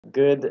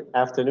Good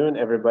afternoon,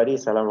 everybody.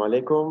 Assalamu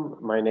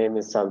alaikum. My name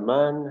is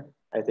Salman.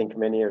 I think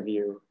many of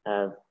you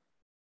have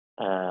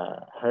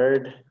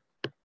heard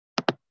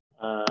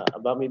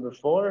about me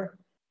before.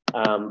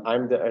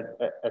 I'm the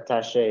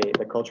attaché,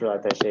 the cultural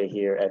attaché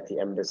here at the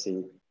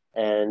embassy,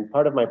 and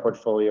part of my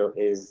portfolio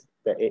is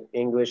the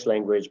English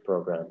language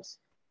programs.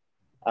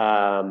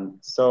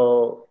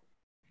 So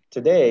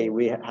today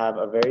we have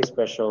a very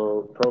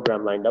special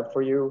program lined up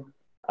for you.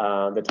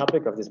 The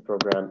topic of this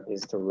program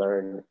is to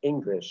learn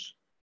English.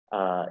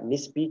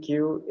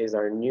 Nespeakiw is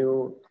our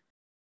new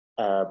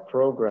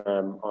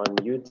program on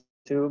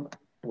YouTube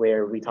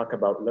where we talk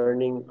about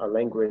learning a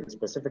language,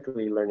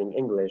 specifically learning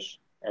English,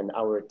 and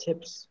our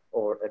tips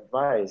or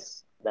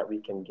advice that we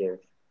can give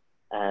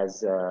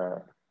as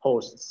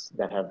hosts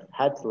that have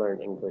had to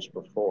learn English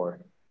before.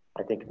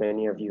 I think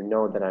many of you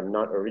know that I'm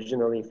not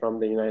originally from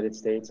the United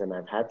States and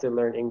I've had to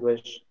learn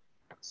English.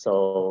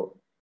 So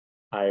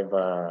I've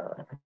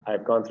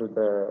gone through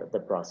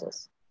the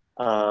process.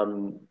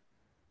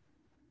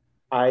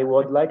 I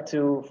would like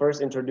to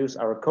first introduce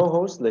our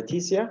co-host,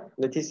 Leticia.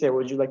 Leticia,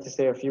 would you like to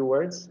say a few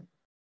words?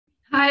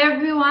 Hi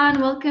everyone,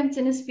 welcome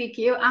to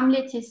Nespeakiw. I'm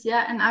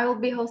Leticia and I will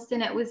be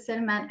hosting it with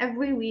Salman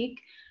every week.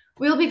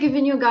 We'll be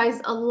giving you guys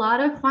a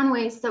lot of fun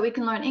ways that we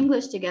can learn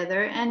English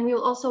together, and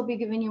we'll also be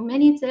giving you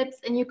many tips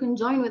and you can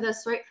join with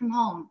us right from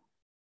home.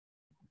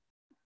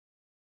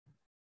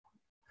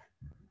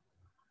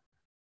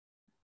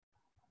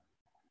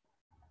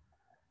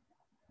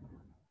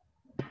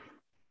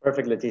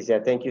 Perfect,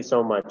 Leticia. Thank you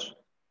so much.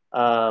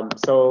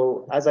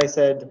 So as I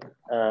said,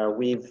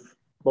 we've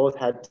both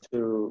had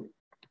to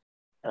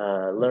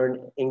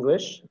learn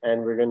English,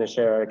 and we're going to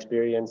share our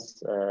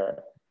experience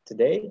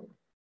today.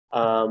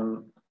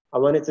 I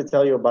wanted to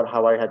tell you about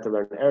how I had to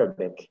learn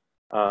Arabic.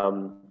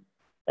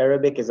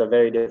 Arabic is a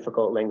very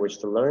difficult language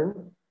to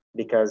learn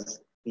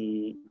because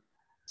the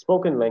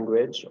spoken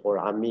language, or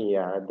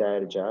Amiya,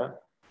 Darja,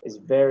 is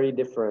very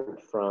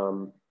different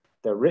from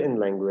the written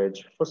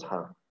language,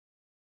 Fusha.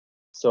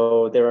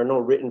 So there are no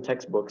written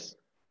textbooks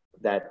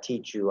that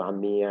teach you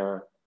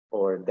Amiya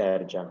or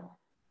Darja.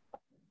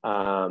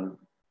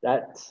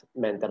 That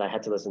meant that I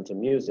had to listen to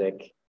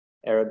music,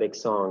 Arabic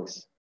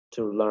songs,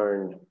 to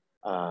learn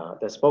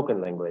the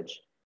spoken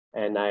language.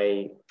 And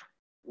I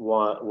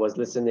was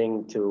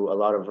listening to a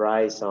lot of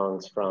Rai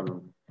songs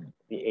from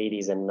the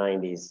 80s and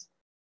 90s.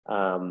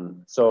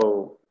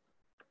 So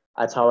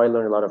that's how I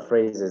learned a lot of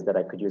phrases that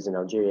I could use in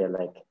Algeria,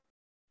 like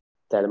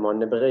Telmon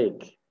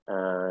Nibrik,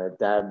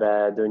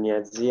 Daba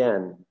Dunya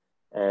Zian,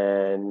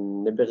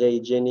 and Nibri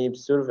Jenib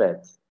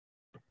Survet.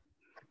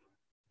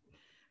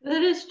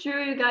 That is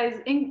true, you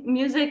guys.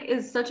 Music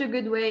is such a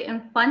good way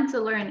and fun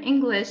to learn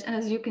English. And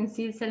as you can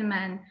see,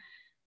 Salman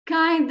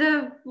kind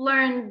of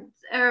learned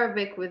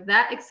Arabic with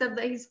that, except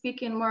that he's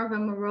speaking more of a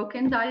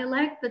Moroccan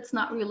dialect. That's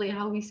not really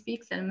how we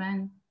speak,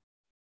 Salman.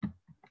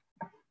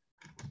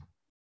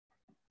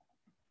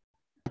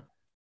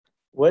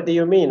 What do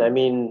you mean? I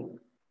mean,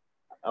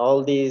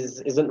 all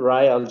these, isn't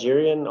Rai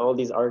Algerian? All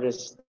these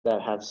artists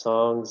that have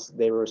songs,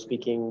 they were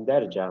speaking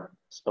Darja.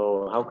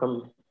 So how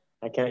come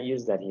I can't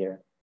use that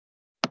here?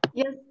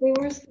 Yes, they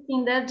were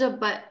speaking Darja,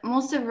 but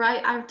most of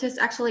Rai artists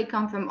actually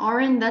come from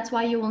Oran. That's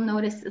why you will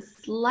notice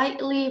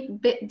slightly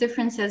bit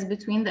differences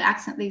between the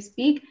accent they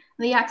speak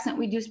and the accent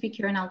we do speak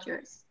here in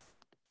Algiers.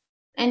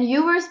 And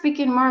you were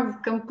speaking more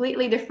of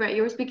completely different.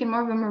 You were speaking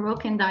more of a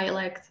Moroccan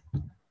dialect.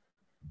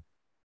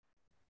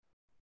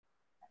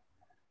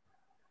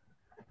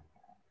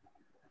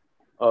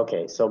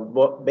 Okay, so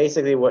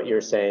basically what you're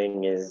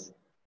saying is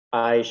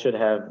I should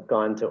have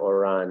gone to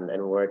Oran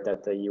and worked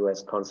at the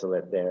US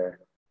consulate there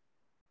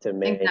to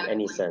make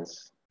any Exactly.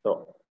 sense.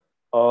 So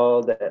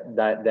all that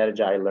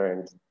Darja I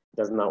learned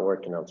does not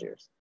work in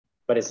Algiers,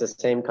 but it's the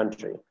same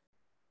country.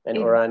 And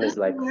It Oran is does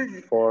like work.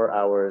 4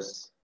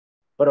 hours,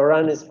 but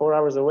Oran is 4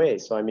 hours away.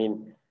 So I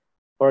mean,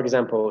 for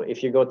example,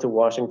 if you go to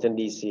Washington,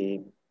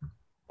 DC,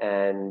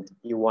 and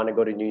you want to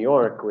go to New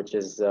York, which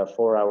is a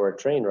 4 hour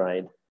train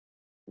ride,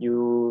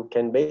 you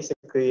can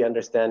basically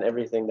understand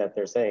everything that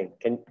they're saying.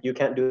 You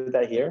can't do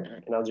that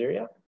here in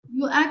Algeria?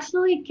 You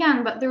actually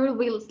can, but there will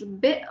be a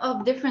bit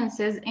of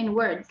differences in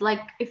words. Like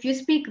if you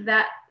speak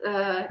that,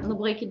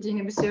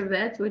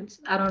 which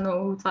I don't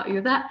know who taught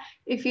you that.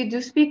 If you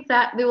do speak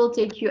that, they will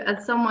take you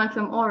as someone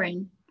from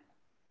Oran.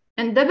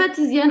 And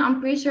Dabatizian, I'm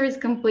pretty sure is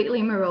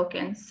completely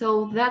Moroccan.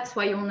 So that's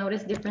why you'll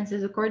notice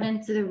differences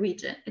according to the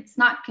region. It's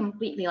not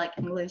completely like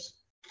English.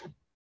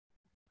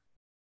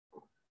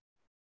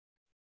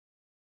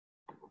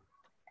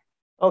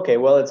 Okay,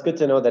 well, it's good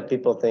to know that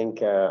people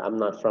think I'm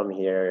not from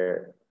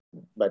here,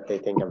 but they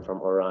think I'm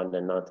from Oran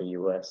and not the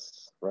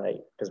US,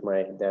 right? Because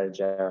my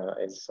Darja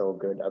is so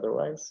good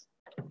otherwise.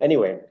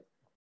 Anyway,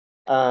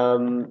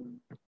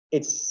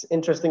 it's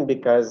interesting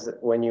because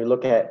when you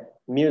look at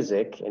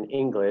music in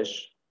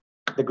English,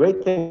 the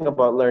great thing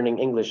about learning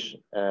English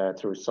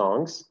through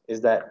songs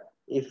is that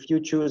if you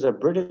choose a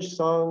British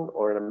song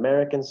or an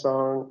American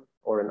song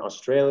or an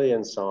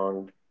Australian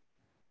song,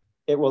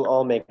 it will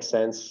all make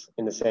sense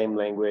in the same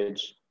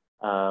language.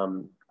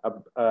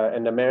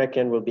 an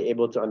American will be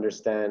able to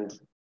understand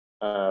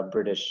a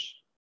British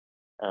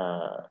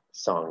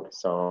song.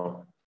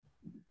 So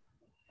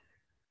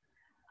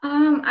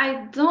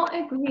I don't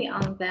agree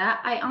on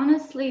that. I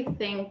honestly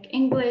think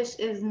English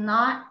is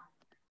not,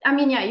 I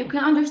mean, yeah, you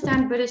can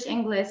understand British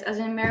English as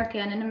an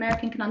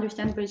American can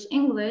understand British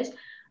English,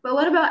 but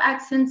what about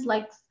accents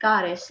like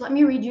Scottish? Let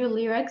me read you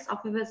lyrics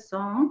off of a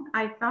song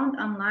I found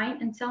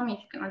online and tell me if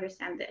you can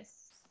understand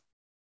this.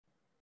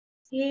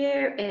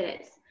 Here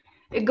it is.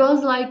 It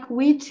goes like,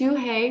 we too,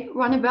 hey,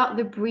 run about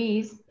the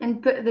breeze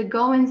and put the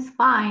goings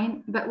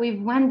fine, but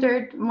we've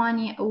wandered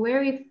money a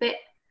weary fit,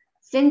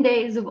 sin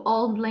days of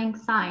old lang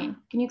syne.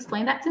 Can you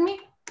explain that to me?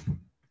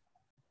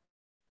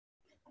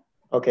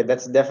 okay,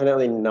 that's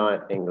definitely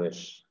not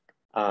English.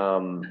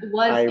 Was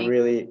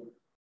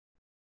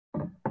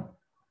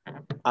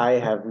I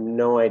have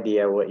no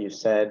idea what you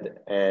said,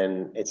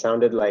 and it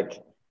sounded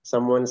like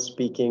someone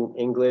speaking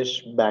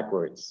English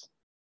backwards.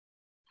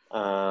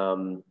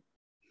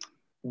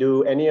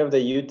 Do any of the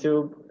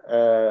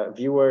YouTube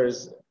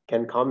viewers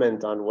can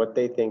comment on what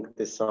they think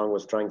this song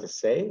was trying to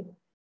say?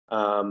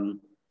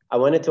 I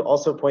wanted to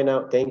also point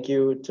out thank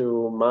you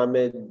to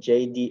Mohamed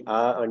JDA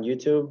on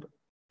YouTube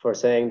for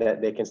saying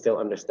that they can still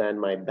understand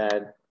my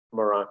bad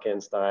Moroccan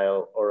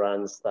style,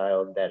 Oran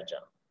style derja.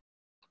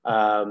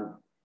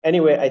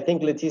 Anyway, I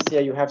think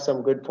Leticia, you have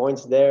some good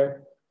points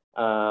there.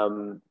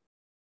 So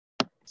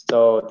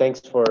thanks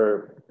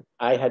for,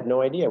 I had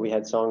no idea we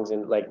had songs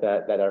in like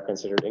that that are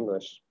considered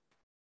English.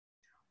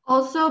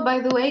 Also, by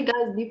the way,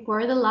 guys,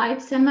 before the live,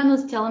 Simran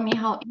was telling me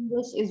how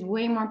English is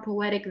way more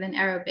poetic than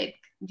Arabic.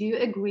 Do you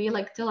agree?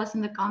 Like, tell us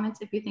in the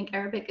comments if you think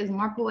Arabic is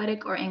more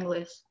poetic or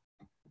English.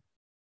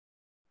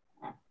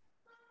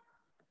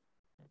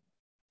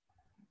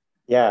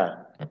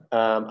 Yeah,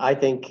 I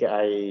think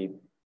Arabic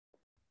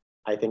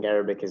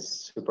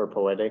is super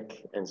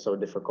poetic and so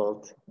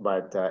difficult,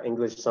 but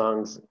English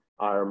songs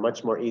are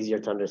much more easier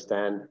to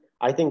understand.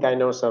 I think I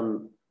know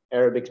some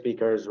Arabic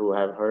speakers who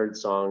have heard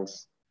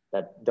songs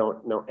that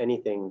don't know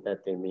anything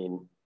that they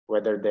mean,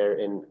 whether they're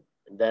in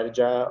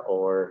Darja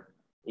or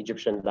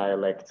Egyptian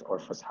dialect or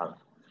Fusha.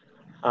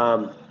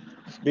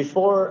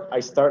 Before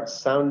I start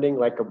sounding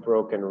like a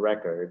broken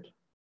record,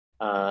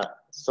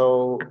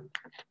 so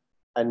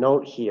a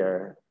note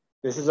here,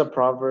 this is a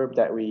proverb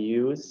that we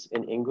use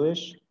in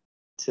English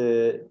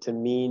to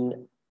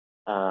mean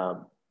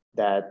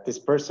that this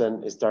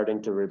person is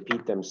starting to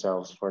repeat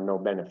themselves for no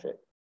benefit.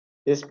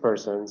 This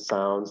person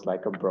sounds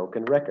like a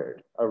broken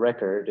record. A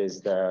record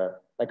is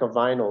like a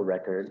vinyl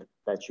record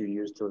that you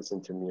use to listen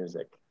to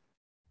music.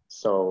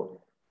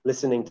 So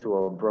listening to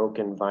a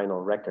broken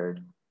vinyl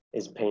record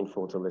is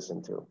painful to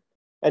listen to.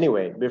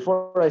 Anyway,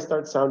 before I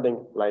start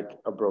sounding like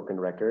a broken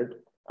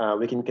record,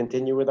 we can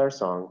continue with our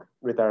song,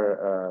 with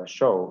our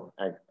show,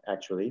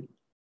 actually.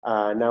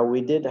 Now,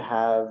 we did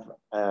have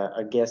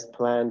a guest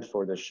planned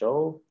for the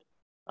show,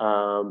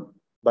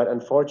 but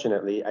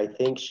unfortunately, I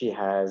think she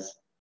has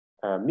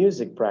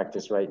music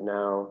practice right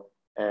now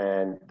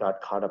and got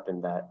caught up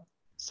in that.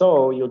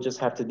 So you'll just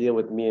have to deal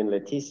with me and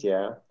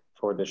Leticia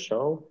for the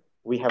show.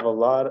 We have a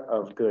lot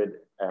of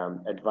good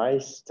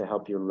advice to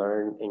help you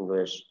learn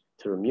English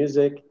through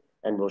music,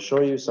 and we'll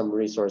show you some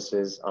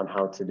resources on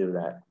how to do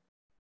that.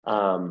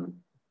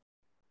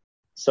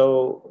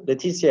 So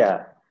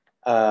Leticia,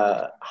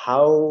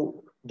 how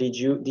did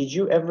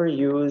you ever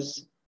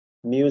use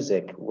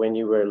music when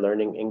you were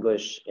learning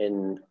English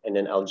in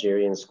an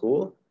Algerian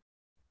school?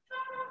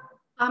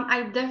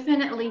 I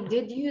definitely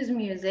did use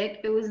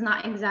music. It was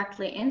not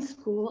exactly in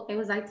school. It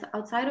was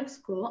outside of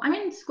school. I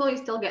mean, in school you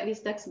still get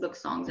these textbook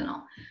songs and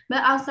all,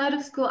 but outside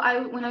of school,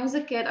 when I was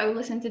a kid, I would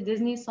listen to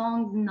Disney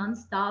songs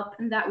nonstop,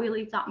 and that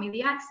really taught me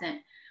the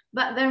accent.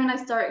 But then when I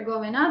started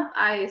growing up,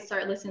 I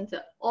started listening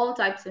to all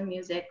types of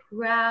music,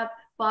 rap,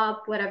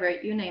 pop, whatever,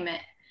 you name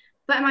it.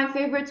 But my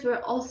favorites were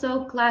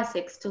also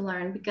classics to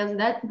learn because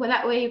that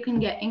way you can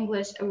get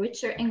English, a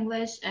richer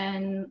English,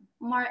 and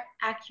more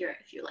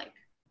accurate if you like.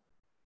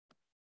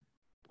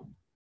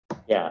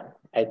 Yeah,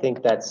 I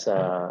think that's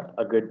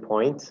a good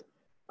point.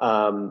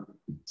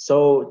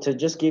 So to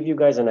just give you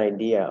guys an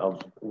idea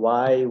of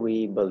why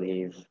we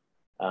believe,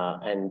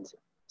 and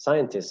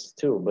scientists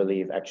too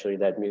believe actually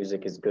that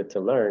music is good to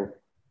learn,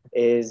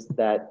 is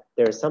that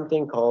there's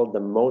something called the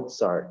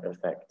Mozart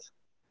effect.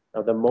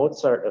 Now, the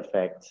Mozart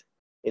effect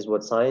is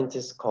what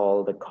scientists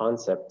call the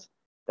concept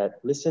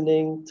that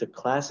listening to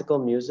classical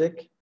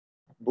music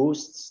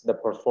boosts the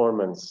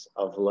performance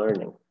of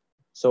learning.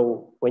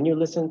 So when you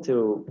listen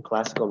to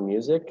classical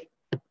music,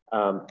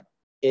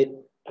 it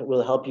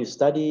will help you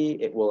study,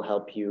 it will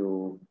help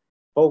you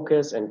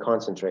focus and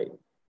concentrate.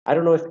 I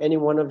don't know if any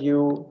one of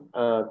you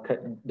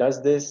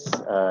does this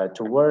to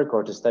work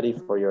or to study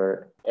for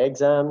your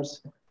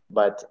exams,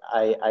 but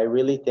I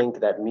really think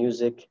that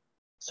music,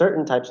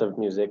 certain types of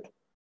music,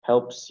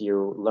 helps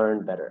you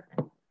learn better.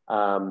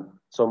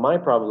 So my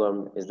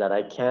problem is that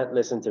I can't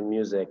listen to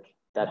music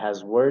that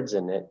has words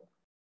in it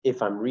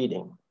if I'm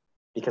reading,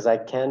 because I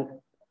can't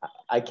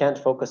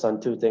focus on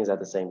two things at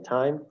the same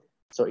time.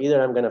 So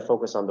either I'm going to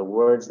focus on the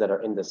words that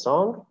are in the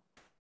song,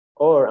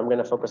 or I'm going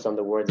to focus on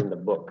the words in the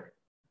book.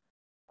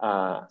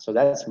 So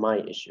that's my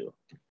issue.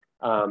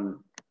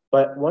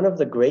 But one of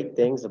the great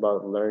things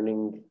about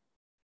learning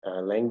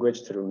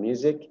language through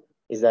music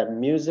is that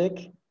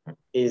music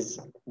is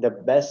the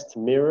best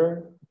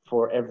mirror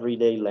for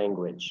everyday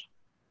language.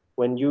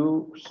 When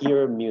you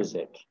hear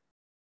music,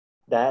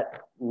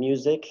 that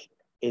music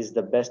is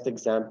the best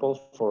example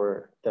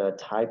for the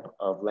type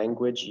of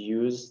language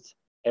used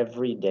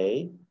every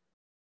day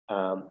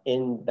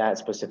in that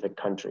specific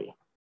country.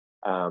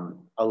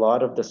 A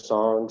lot of the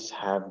songs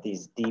have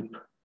these deep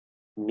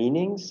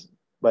meanings,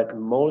 but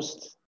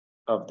most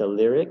of the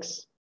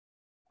lyrics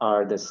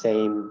are the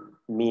same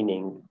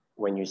meaning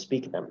when you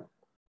speak them.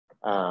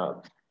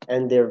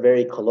 And they're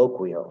very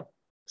colloquial.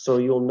 So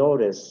you'll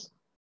notice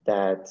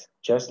that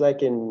just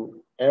like in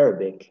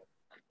Arabic,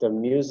 the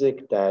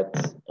music that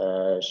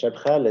Sheb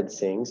Khaled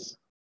sings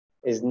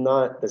is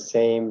not the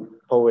same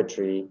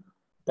poetry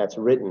that's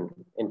written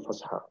in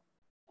Fusha.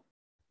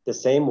 The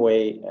same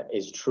way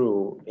is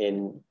true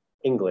in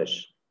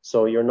English.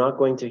 So you're not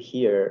going to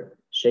hear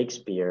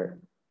Shakespeare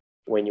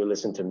when you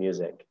listen to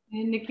music.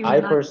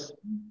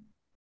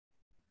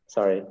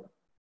 Sorry.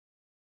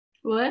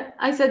 What?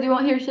 I said you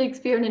won't hear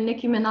Shakespeare in a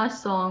Nicki Minaj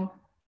song.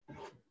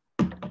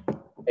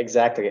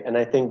 Exactly. And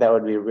I think that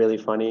would be really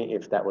funny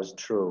if that was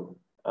true.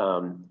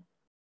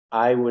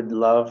 I would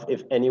love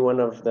if any one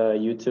of the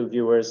YouTube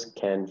viewers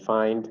can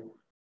find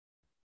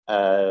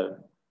a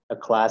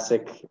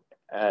classic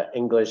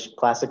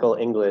classical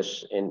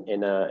English in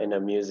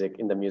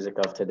the music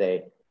of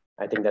today.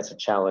 I think that's a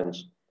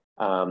challenge,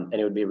 and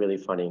it would be really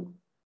funny.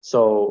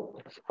 So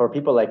for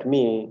people like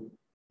me,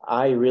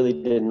 I really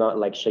did not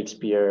like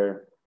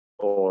Shakespeare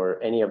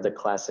or any of the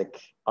classic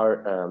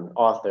art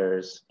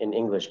authors in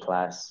English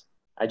class.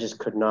 I just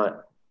could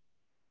not.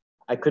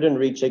 I couldn't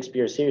read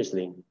Shakespeare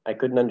seriously. I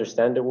couldn't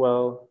understand it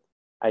well.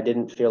 I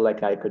didn't feel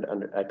like I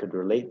could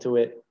relate to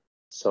it.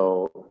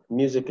 So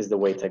music is the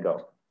way to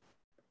go.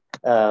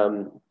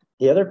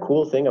 The other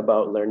cool thing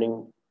about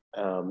learning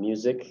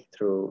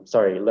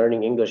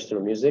learning English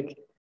through music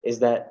is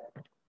that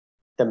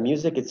the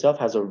music itself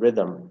has a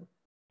rhythm,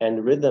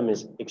 and rhythm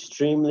is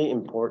extremely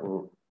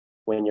important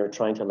when you're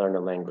trying to learn a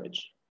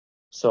language.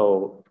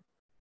 So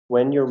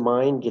when your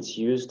mind gets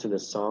used to the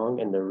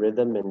song and the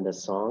rhythm in the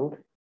song,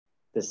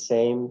 the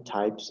same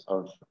types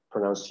of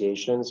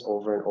pronunciations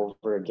over and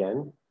over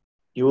again,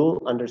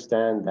 you'll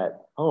understand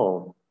that,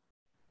 oh,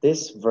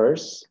 this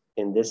verse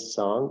in this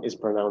song is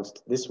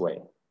pronounced this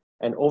way.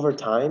 And over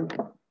time,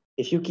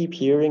 if you keep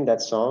hearing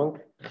that song,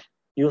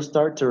 you'll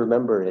start to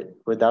remember it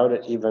without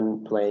it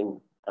even playing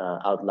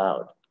out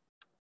loud.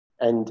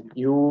 And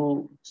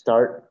you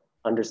start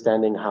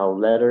understanding how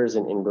letters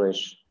in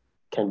English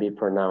can be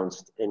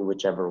pronounced in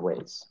whichever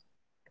ways.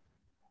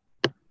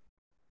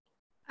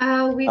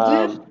 We do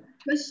have a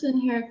question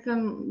here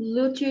from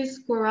Lucius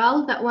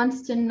Coral that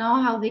wants to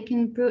know how they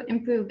can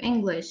improve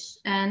English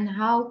and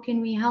how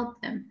can we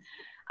help them.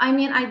 I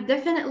mean, I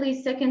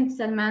definitely second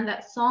Salman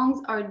that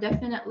songs are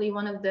definitely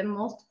one of the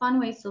most fun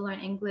ways to learn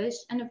English.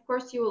 And of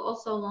course, you will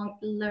also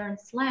learn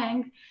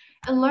slang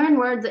and learn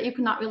words that you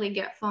cannot really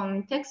get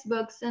from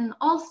textbooks. And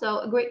also,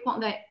 a great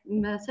point that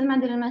Salman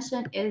didn't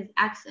mention is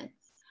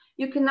accents.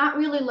 You cannot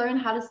really learn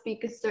how to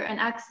speak a certain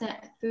accent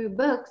through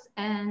books.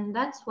 And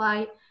that's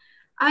why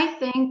I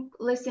think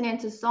listening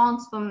to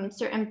songs from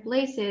certain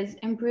places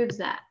improves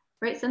that.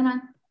 Right,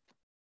 Salman?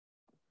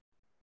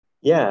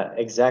 Yeah,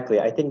 exactly.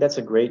 I think that's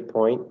a great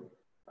point.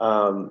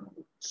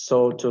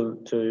 So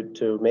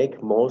to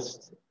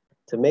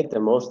make the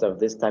most of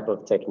this type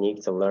of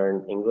technique to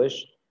learn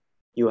English,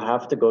 you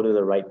have to go to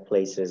the right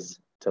places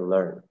to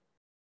learn.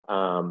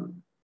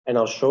 And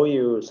I'll show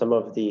you some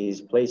of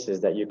these places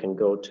that you can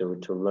go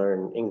to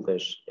learn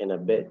English in a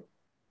bit.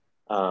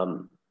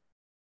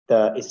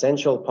 The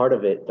essential part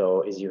of it,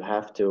 though, is you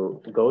have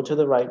to go to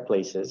the right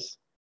places.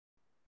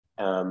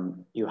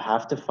 You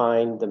have to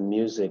find the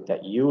music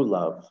that you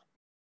love.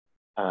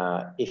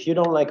 If you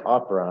don't like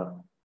opera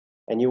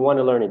and you want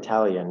to learn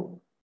Italian,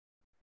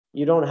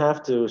 you don't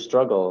have to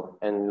struggle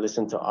and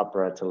listen to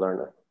opera to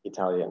learn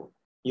Italian.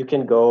 You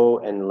can go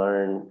and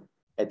learn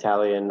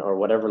Italian or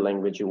whatever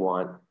language you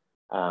want,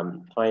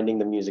 finding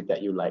the music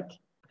that you like.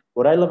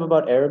 What I love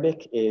about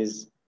Arabic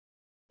is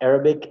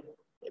Arabic,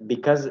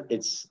 because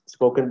it's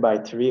spoken by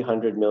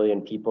 300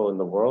 million people in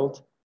the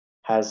world,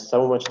 has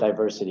so much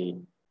diversity.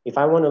 If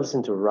I want to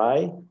listen to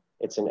Rai,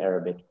 it's in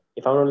Arabic.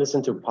 If I want to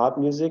listen to pop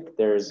music,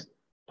 there's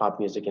pop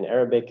music in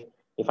Arabic.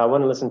 If I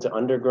want to listen to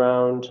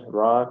underground,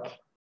 rock,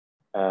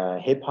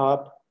 hip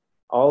hop,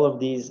 all of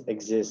these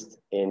exist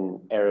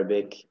in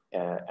Arabic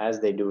as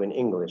they do in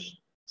English.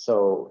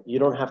 So you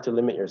don't have to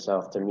limit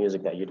yourself to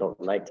music that you don't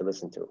like to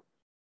listen to.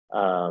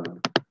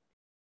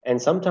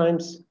 And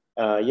sometimes,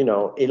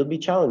 it'll be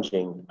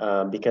challenging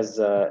because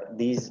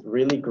these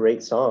really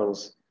great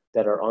songs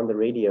that are on the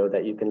radio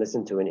that you can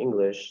listen to in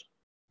English,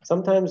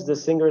 sometimes the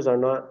singers are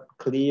not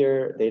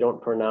clear. They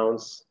don't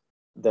pronounce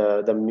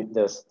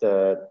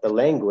the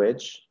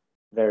language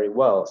very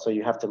well. So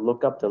you have to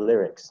look up the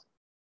lyrics.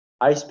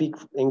 I speak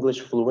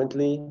English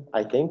fluently,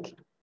 I think,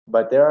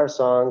 but there are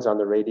songs on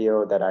the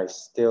radio that I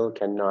still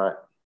cannot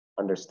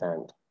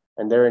understand,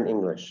 and they're in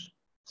English.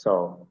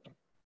 So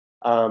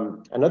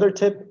another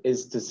tip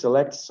is to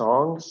select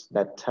songs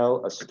that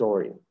tell a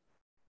story.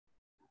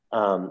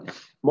 Um,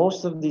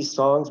 most of these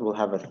songs will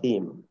have a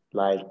theme,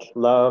 like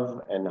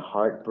love and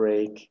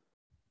heartbreak.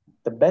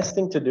 The best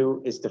thing to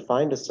do is to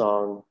find a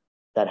song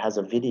that has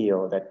a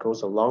video that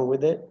goes along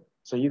with it,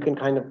 so you can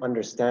kind of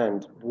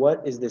understand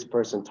what is this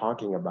person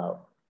talking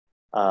about.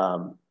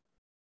 Um,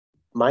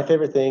 my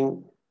favorite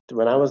thing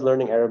when I was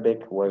learning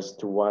Arabic was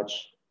to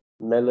watch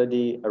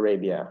Melody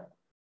Arabia.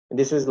 And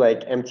this is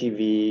like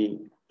MTV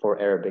for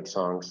Arabic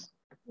songs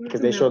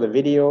because they show the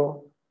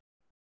video.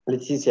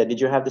 Leticia,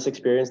 did you have this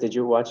experience? Did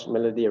you watch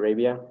Melody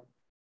Arabia?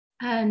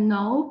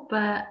 No,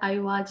 but I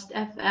watched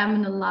FM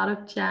and a lot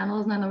of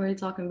channels, and I know what you're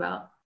talking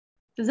about.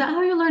 Is that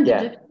how you learned Yeah.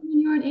 Egyptian when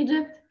you were in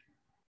Egypt?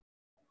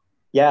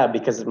 Yeah,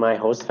 because my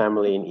host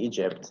family in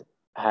Egypt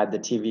had the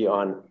TV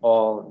on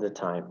all the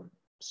time.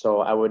 So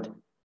I would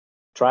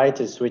try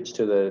to switch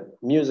to the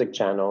music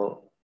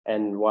channel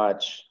and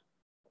watch,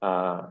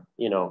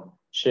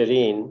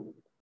 Shireen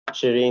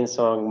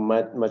song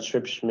 "Ma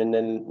Shribsh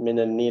Min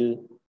Al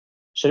Nil."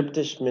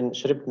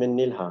 Shribt Min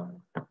Nilha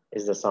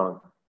is the song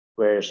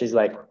where she's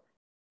like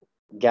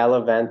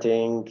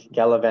gallivanting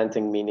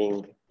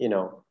meaning,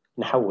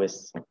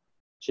 nahawis.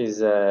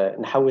 She's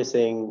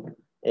nahawising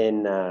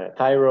in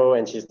Cairo,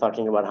 and she's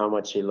talking about how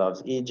much she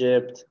loves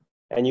Egypt.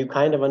 And you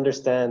kind of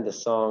understand the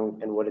song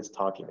and what it's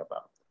talking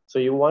about. So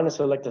you want to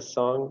select a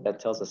song that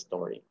tells a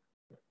story.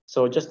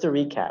 So just to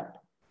recap,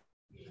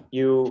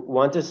 you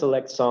want to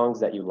select songs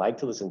that you like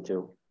to listen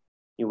to.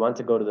 You want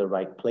to go to the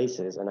right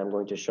places, and I'm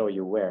going to show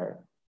you where.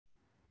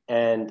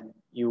 And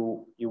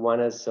you want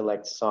to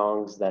select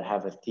songs that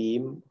have a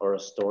theme or a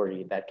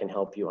story that can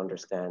help you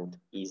understand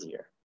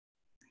easier.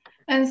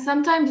 And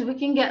sometimes we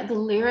can get the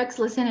lyrics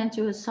listening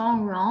to a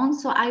song wrong.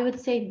 So I would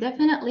say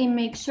definitely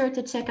make sure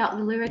to check out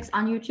the lyrics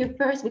on YouTube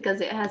first,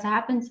 because it has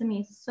happened to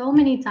me so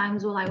many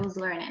times while I was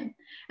learning.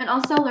 And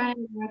also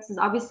learning lyrics is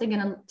obviously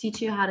going to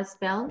teach you how to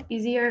spell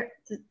easier,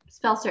 to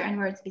spell certain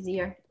words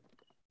easier.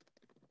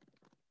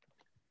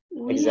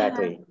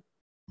 Exactly.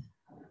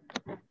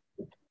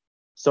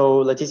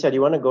 So Leticia, do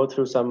you want to go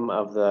through some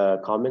of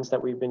the comments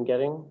that we've been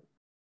getting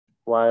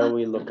while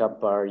we look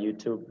up our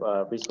YouTube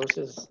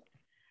resources?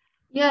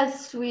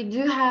 Yes, we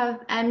do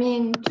have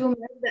Amin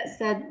Tumert that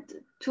said,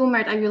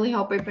 Tumert, I really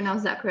hope I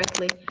pronounced that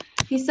correctly.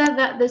 He said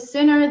that the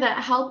singer that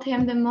helped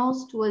him the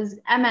most was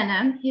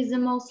Eminem. He's the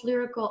most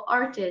lyrical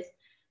artist.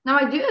 Now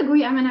I do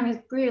agree Eminem is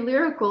pretty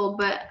lyrical,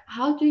 but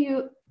how do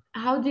you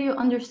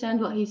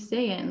understand what he's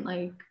saying?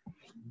 Like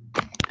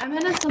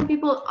Eminem, some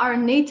people are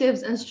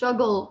natives and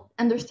struggle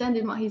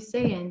understanding what he's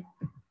saying.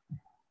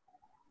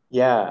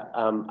 Yeah,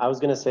 I was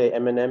gonna say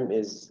Eminem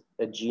is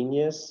a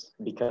genius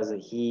because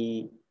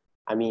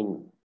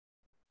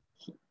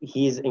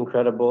he's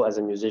incredible as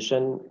a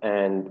musician,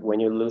 and when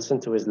you listen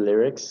to his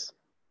lyrics,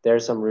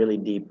 there's some really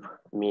deep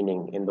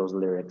meaning in those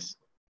lyrics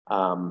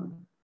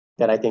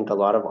that I think a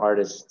lot of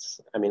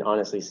artists,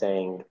 honestly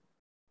saying,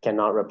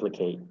 cannot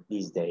replicate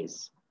these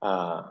days.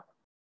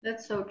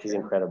 That's so true. He's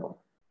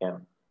incredible. Yeah.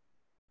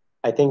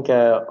 I think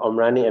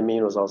Omrani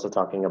Amin was also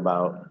talking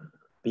about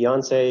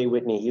Beyonce,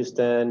 Whitney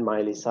Houston,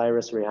 Miley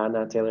Cyrus,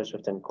 Rihanna, Taylor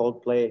Swift, and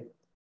Coldplay.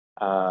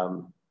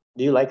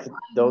 Do you like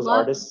those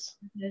artists?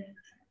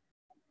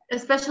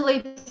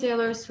 Especially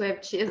Taylor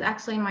Swift. She is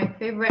actually my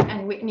favorite,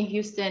 and Whitney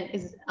Houston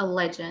is a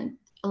legend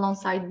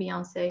alongside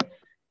Beyonce.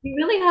 He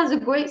really has a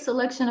great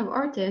selection of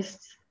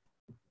artists.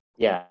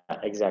 Yeah,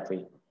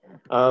 exactly.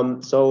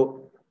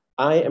 So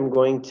I am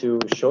going to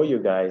show you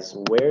guys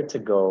where to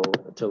go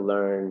to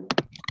learn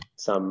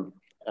to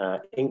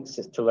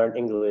learn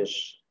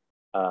English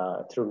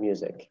through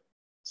music.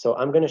 So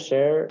I'm going to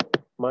share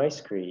my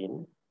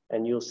screen,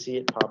 and you'll see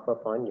it pop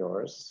up on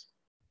yours.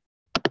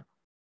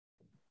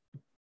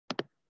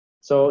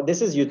 So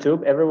this is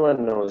YouTube.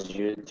 Everyone knows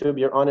YouTube.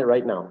 You're on it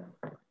right now.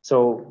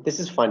 So this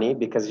is funny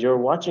because you're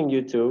watching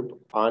YouTube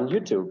on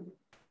YouTube.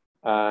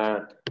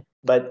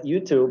 But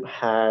YouTube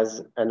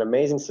has an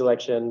amazing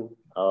selection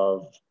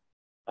of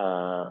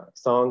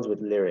songs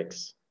with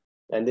lyrics.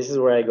 And this is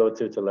where I go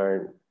to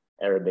learn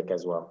Arabic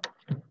as well.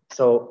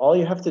 So all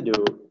you have to do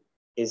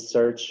is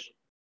search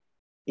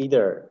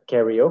either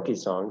karaoke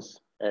songs,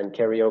 and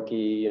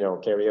karaoke,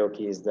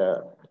 karaoke is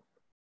the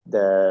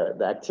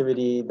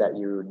activity that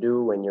you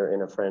do when you're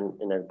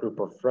in a group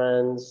of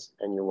friends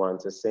and you want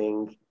to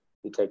sing.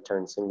 You take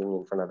turns singing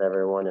in front of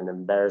everyone and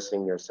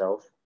embarrassing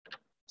yourself,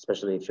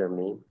 especially if you're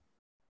me.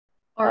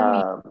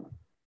 Or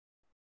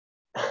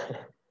me.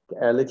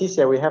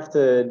 Leticia, we have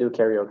to do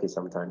karaoke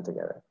sometime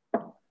together.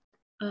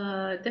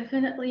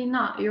 Definitely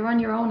not. You're on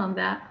your own on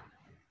that.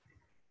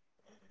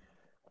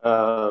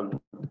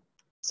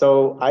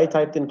 So I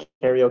typed in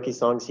karaoke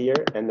songs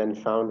here and then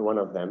found one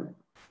of them.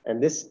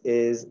 And this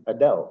is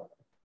Adele.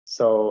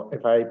 So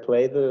if I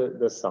play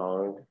the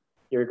song,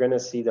 you're going to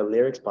see the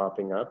lyrics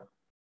popping up.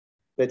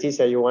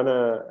 Leticia, you want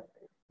to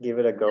give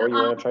it a go? You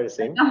want to try to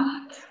sing?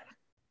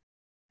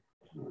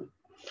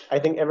 I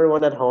think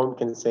everyone at home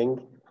can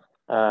sing.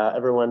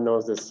 Everyone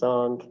knows this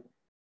song.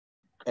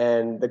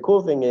 And the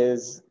cool thing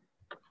is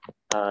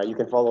you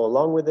can follow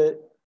along with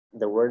it.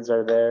 The words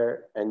are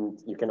there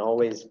and you can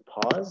always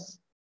pause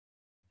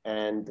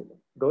and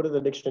go to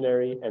the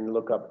dictionary and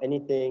look up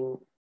anything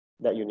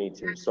that you need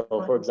to. So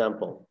for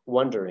example,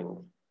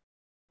 wondering.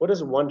 What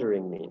does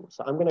wondering mean?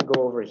 So I'm gonna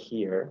go over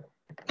here,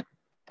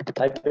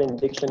 type in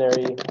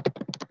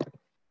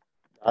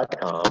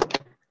dictionary.com,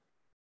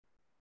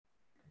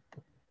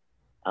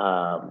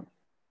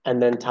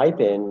 and then type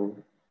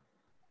in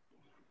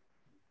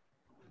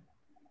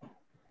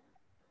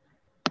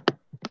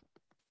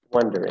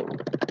wondering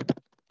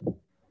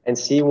and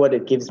see what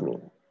it gives me.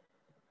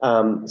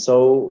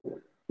 So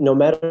no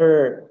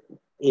matter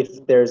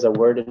if there's a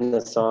word in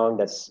the song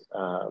that's,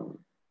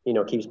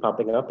 keeps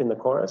popping up in the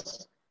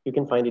chorus, you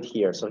can find it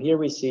here. So here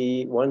we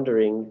see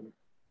wondering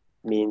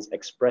means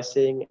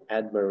expressing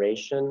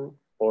admiration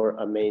or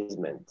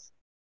amazement,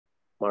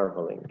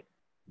 marveling.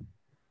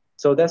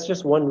 So that's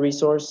just one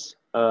resource.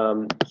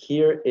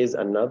 Here is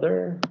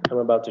another I'm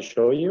about to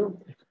show you.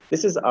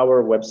 This is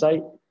our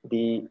website,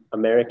 the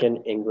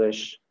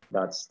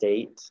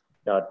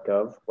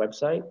americanenglish.state.gov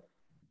website.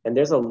 And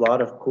there's a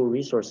lot of cool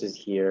resources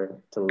here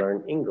to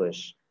learn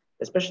English,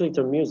 especially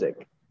to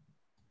music.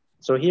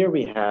 So here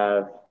we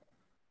have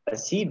a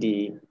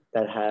CD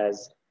that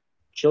has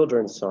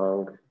children's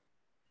song.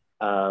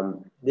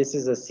 This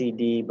is a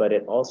CD, but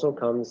it also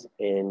comes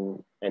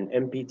in an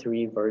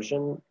MP3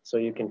 version. So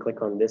you can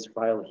click on this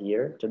file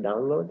here to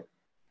download.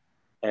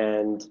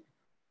 And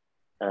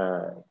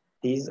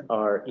these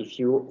are, if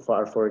you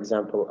are, for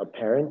example, a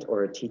parent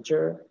or a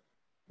teacher,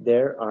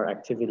 there are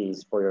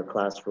activities for your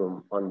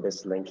classroom on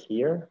this link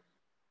here,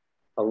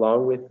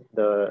 along with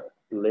the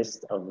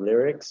list of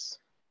lyrics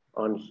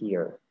on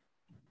here.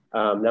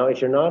 Now,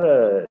 if you're not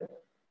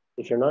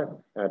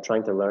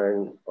trying to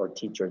learn or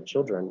teach your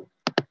children,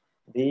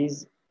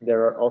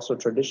 there are also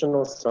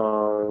traditional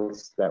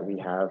songs that we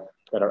have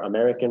that are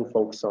American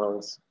folk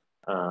songs,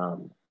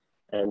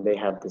 and they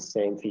have the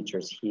same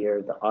features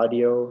here: the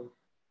audio,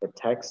 the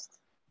text,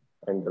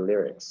 and the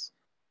lyrics.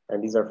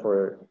 And these are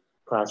for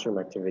classroom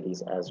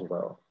activities as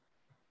well.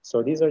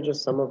 So these are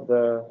just some of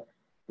the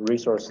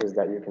resources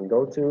that you can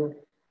go to.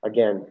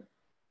 Again,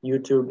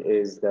 YouTube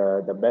is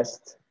the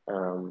best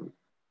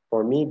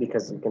for me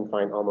because you can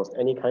find almost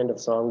any kind of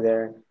song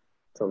there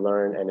to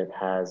learn, and it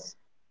has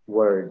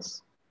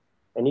words.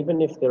 And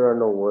even if there are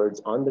no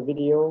words on the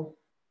video,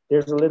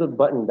 there's a little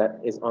button that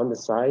is on the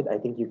side. I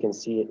think you can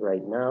see it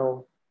right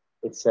now.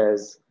 It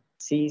says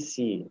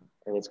CC,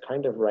 and it's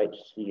kind of right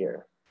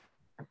here.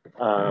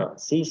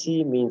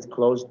 CC means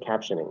closed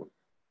captioning.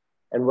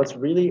 And what's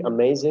really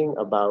amazing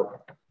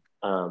about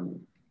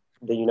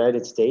the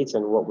United States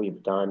and what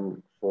we've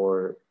done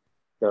for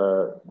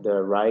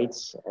the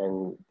rights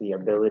and the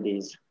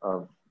abilities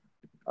of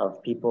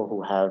people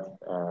who have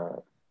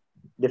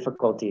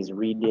difficulties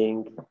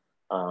reading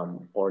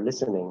or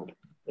listening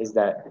is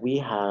that we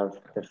have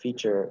the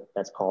feature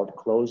that's called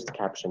closed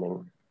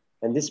captioning.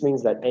 And this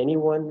means that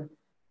anyone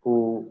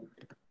who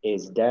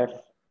is deaf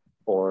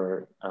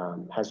or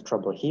has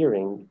trouble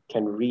hearing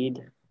can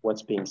read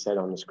what's being said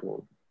on the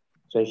screen.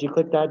 So if you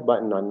click that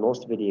button on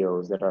most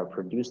videos that are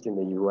produced in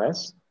the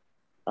US,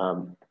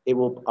 it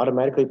will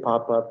automatically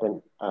pop up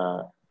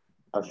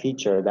a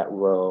feature that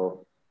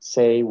will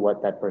say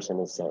what that person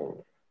is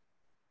saying.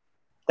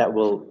 That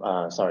will,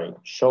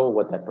 show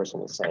what that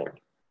person is saying.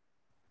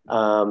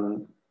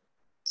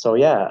 So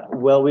yeah,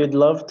 well, we'd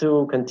love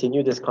to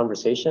continue this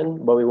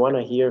conversation, but we want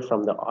to hear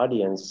from the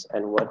audience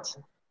and what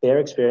their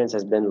experience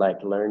has been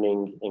like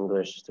learning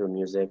English through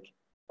music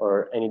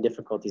or any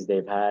difficulties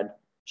they've had.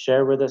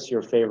 Share with us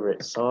your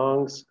favorite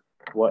songs,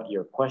 what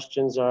your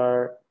questions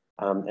are,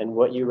 and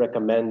what you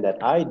recommend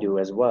that I do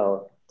as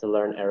well to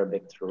learn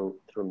Arabic through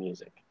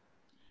music.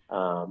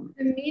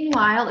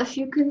 Meanwhile, if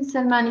you can,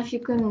 Salman, if you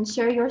can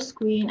share your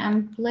screen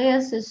and play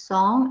us a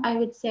song, I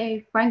would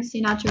say Frank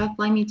Sinatra,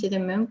 Fly Me to the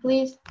Moon,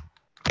 please.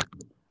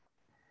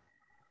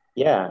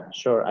 Yeah,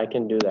 sure, I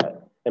can do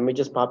that. Let me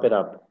just pop it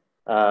up.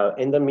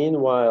 In the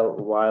meanwhile,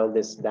 while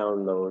this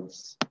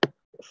downloads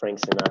Frank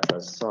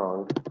Sinatra's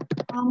song.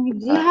 We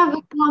do have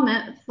a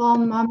comment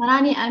from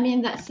Marani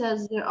Amin that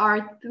says there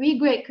are 3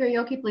 great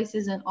karaoke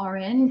places in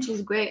Oran, which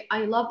is great.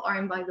 I love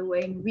Oran, by the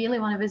way, and really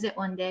want to visit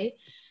one day.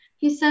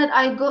 He says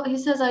I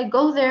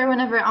go there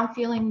whenever I'm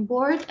feeling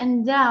bored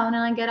and down,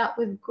 and I get out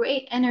with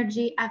great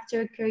energy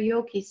after a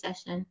karaoke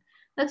session.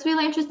 That's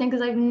really interesting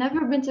because I've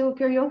never been to a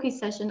karaoke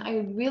session.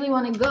 I really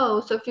want to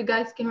go. So if you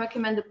guys can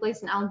recommend a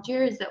place in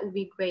Algiers, that would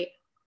be great.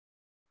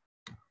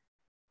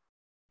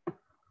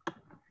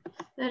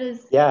 That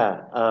is.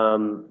 Yeah,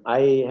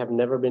 I have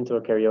never been to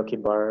a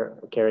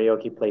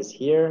karaoke place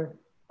here.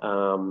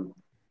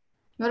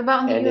 What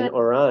about in the US? In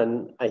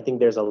Oran, I think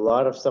there's a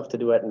lot of stuff to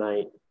do at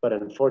night, but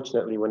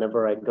unfortunately,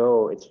 whenever I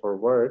go, it's for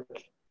work,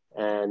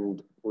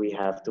 and we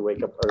have to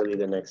wake up early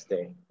the next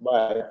day.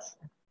 But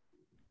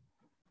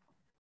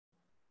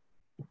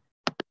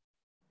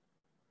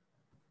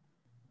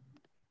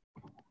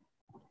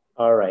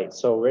all right,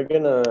 so we're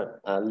gonna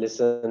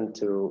listen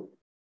to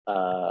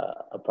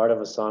a part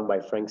of a song by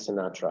Frank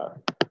Sinatra.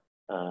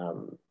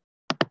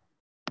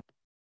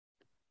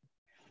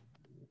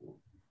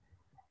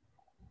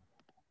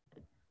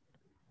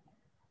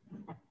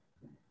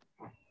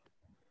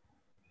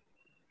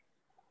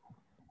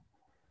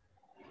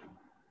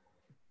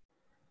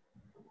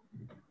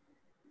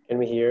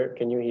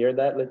 Can you hear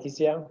that,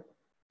 Leticia?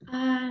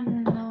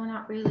 No,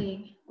 not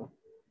really.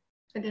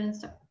 I didn't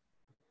start.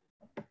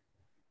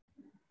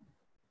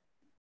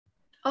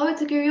 Oh,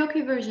 it's a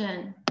karaoke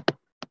version.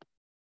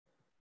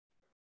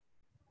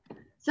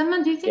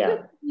 Someone, do you think we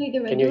can play the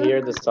regular? Can you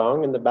hear the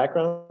song in the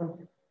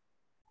background?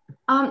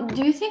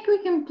 Do you think we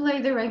can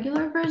play the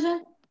regular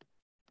version?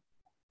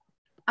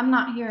 I'm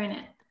not hearing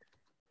it.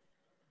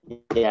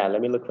 Yeah,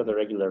 let me look for the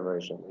regular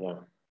version. Yeah.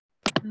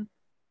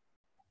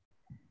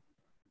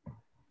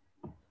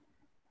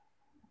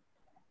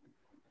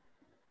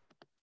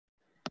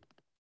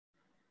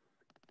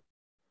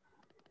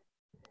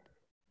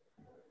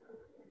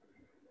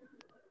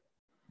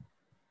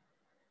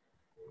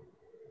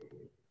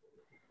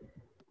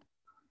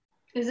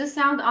 Is the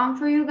sound on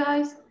for you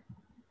guys?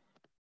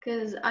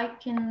 Because I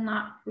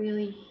cannot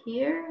really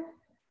hear.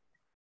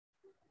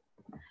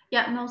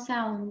 Yeah, no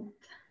sound.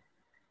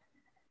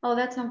 Oh,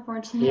 that's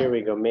unfortunate. Here we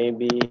go.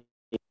 Maybe.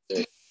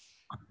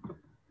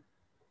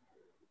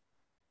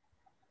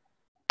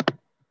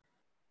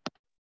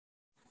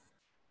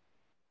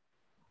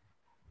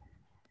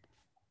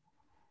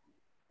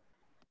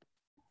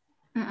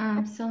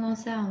 Still no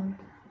sound.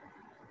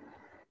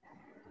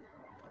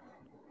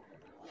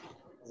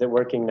 Is it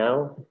working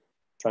now?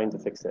 Trying to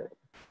fix it.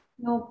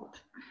 Nope.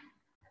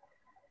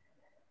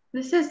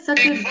 This is such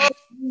a yeah.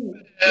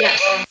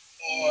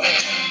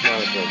 Now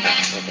it's working.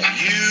 Okay.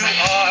 You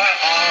are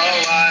all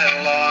I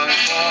long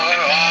for,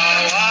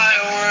 all I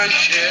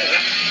worship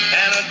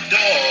and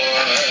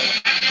adore.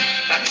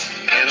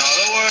 In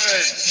other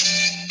words,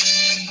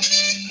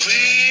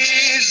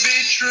 please be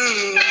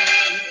true.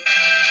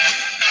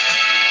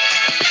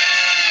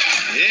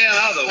 In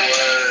other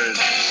words,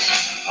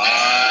 I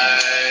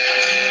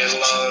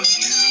love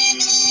you.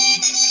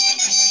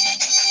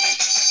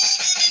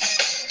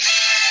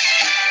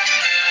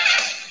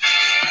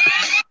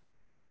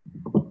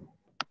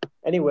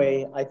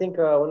 Anyway, I think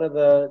one of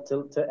the,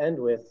 to end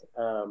with,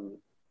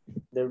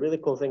 the really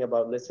cool thing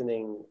about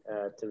listening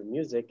to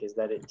music is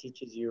that it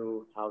teaches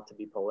you how to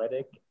be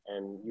poetic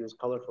and use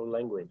colorful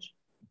language.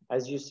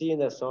 As you see in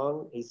the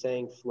song, he's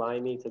saying, "Fly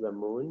me to the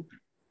moon."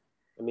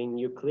 I mean,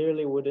 you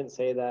clearly wouldn't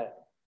say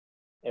that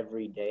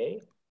every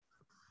day,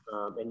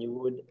 and you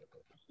would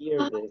hear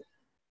this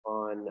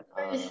on.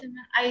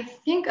 I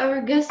think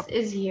our guest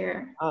is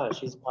here.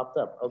 She's popped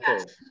up. Okay.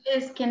 Yeah, she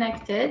is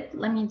connected.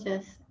 Let me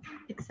just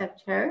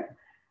accept her.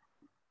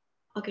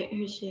 Okay,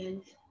 here she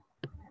is.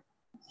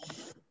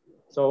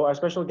 So our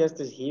special guest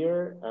is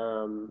here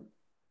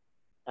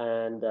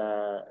and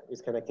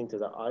is connecting to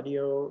the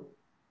audio.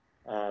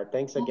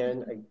 Thanks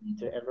again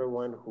to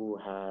everyone who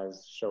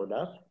has showed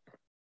up.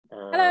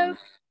 Hello.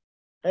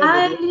 Hey,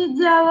 Hi, Lydia.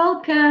 Lydia,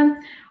 welcome.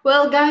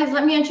 Well, guys,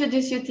 let me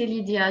introduce you to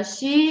Lydia.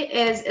 She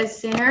is a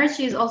singer.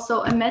 She's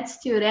also a med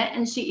student,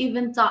 and she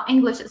even taught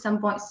English at some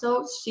point.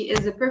 So she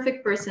is the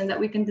perfect person that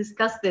we can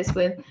discuss this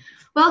with.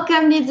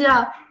 Welcome,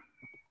 Lydia.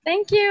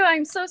 Thank you.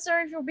 I'm so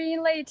sorry for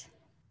being late.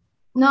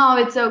 No,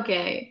 it's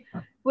okay.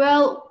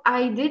 Well,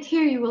 I did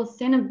hear you will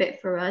sing a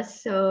bit for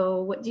us.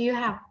 So what do you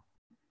have?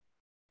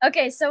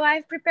 Okay, so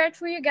I've prepared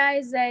for you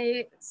guys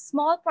a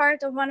small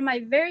part of one of my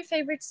very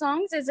favorite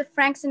songs. It's a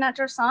Frank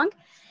Sinatra song,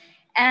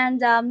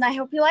 and I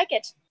hope you like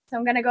it. So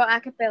I'm gonna go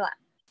a cappella.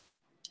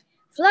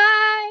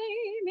 Fly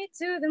me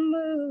to the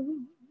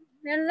moon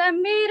and let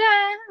me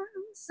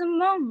dance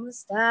among the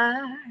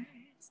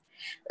stars.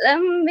 Let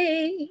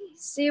me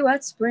see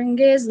what spring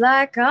is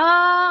like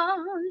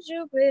on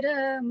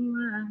Jupiter,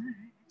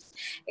 Mars.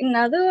 In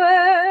other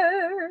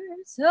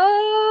words,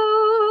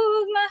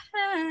 hold my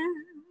hand.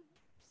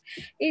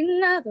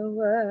 In other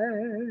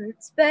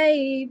words,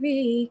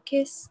 baby,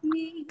 kiss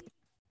me.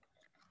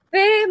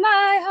 Fill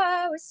my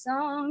heart with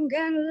song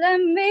and let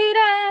me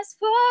dance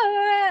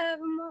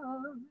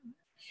forevermore.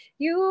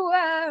 You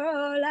are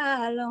all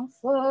I long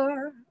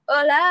for,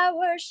 all I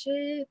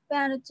worship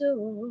and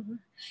adore.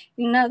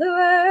 In other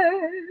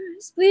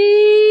words,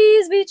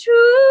 please be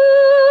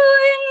true.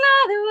 In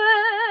other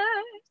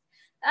words,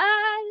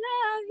 I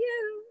love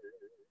you.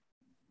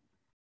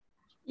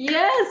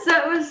 Yes,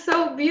 that was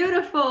so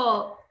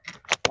beautiful.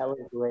 That was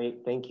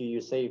great. Thank you.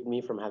 You saved me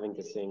from having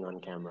to sing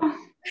on camera.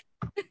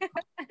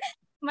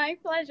 My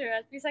pleasure.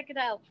 At least I could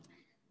help.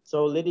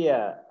 So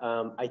Lydia,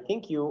 I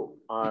think you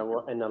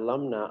are an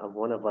alumna of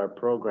one of our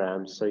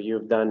programs. So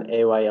you've done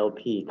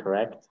AYLP,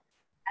 correct?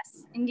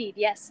 Yes, indeed,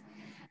 yes.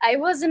 I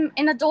was an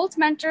adult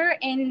mentor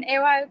in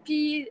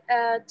AYLP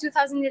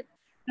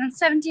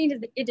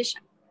 2017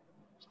 edition.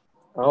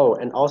 Oh,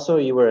 and also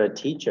you were a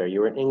teacher.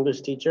 You were an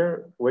English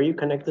teacher. Were you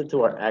connected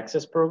to our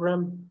Access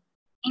program?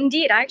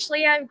 Indeed,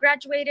 actually, I've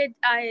graduated.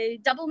 I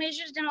double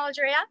majored in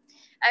Algeria,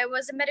 I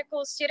was a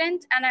medical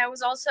student and I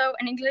was also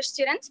an English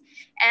student.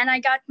 And I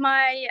got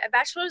my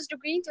bachelor's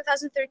degree in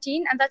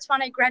 2013. And that's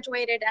when I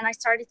graduated and I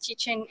started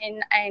teaching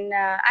in an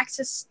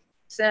Access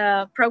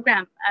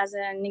program as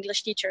an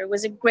English teacher. It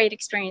was a great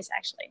experience,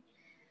 actually.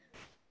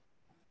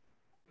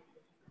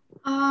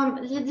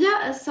 Lydia,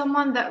 as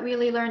someone that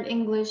really learned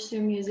English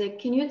through music,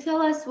 can you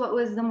tell us what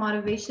was the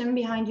motivation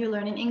behind you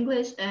learning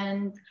English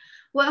and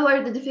what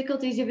were the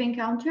difficulties you've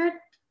encountered?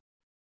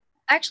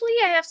 Actually,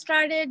 I have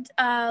started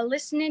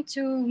listening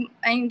to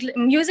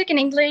music in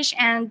English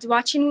and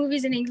watching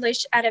movies in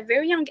English at a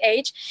very young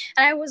age.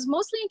 And I was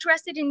mostly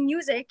interested in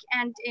music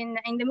and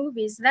in the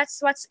movies.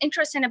 That's what's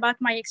interesting about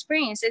my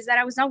experience, is that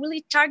I was not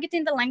really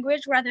targeting the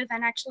language rather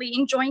than actually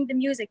enjoying the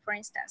music, for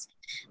instance.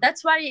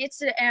 That's why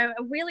it's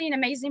really an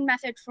amazing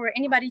method for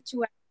anybody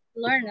to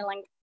learn a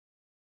language.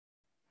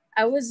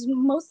 I was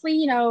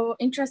mostly,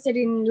 interested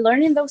in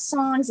learning those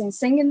songs and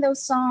singing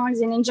those songs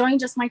and enjoying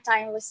just my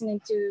time listening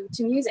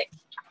to music.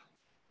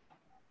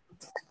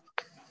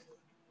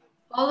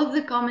 All of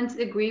the comments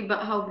agree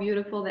about how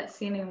beautiful that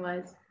singing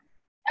was.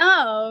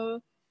 Oh,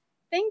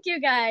 thank you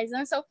guys.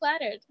 I'm so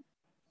flattered.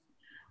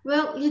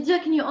 Well, Lydia,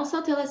 can you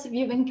also tell us if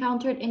you've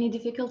encountered any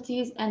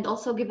difficulties and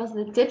also give us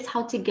the tips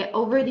how to get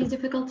over these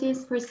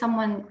difficulties for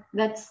someone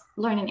that's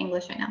learning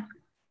English right now?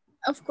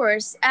 Of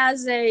course,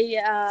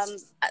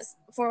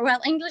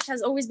 English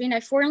has always been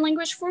a foreign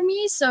language for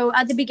me. So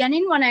at the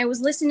beginning, when I was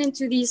listening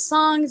to these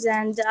songs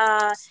and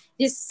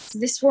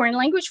this foreign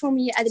language for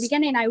me, at the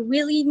beginning, I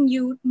really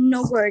knew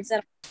no words.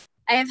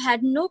 I have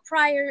had no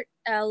prior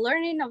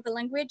learning of the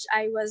language.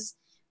 I was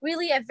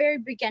really a very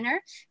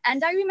beginner.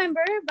 And I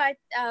remember, but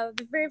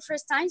the very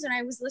first times when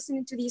I was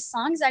listening to these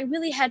songs, I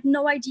really had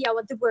no idea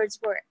what the words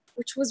were,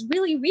 which was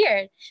really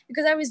weird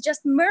because I was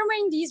just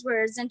murmuring these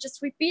words and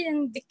just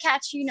repeating the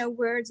catchy,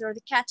 words or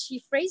the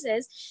catchy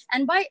phrases.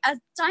 And as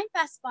time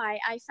passed by,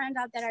 I found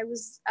out that I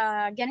was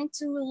getting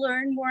to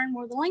learn more and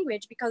more the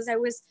language because I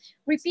was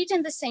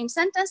repeating the same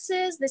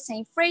sentences, the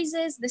same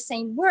phrases, the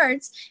same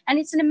words. And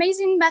it's an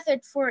amazing method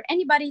for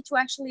anybody to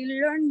actually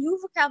learn new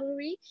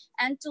vocabulary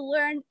and to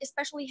learn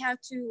especially how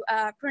to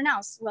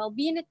pronounce. Well,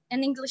 being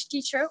an English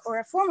teacher or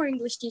a former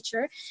English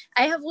teacher,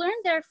 I have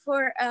learned there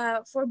for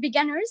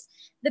beginners,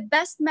 the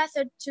best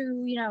method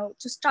to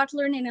start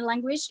learning a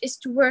language is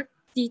to work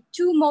the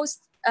two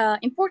most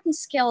important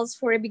skills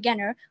for a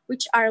beginner,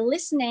 which are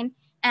listening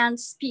and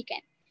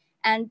speaking.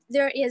 And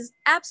there is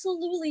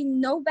absolutely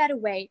no better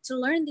way to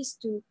learn these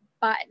two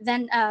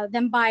than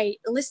by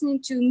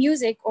listening to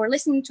music or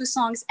listening to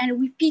songs and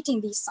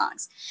repeating these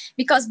songs.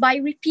 Because by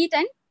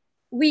repeating,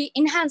 we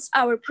enhance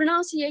our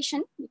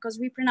pronunciation because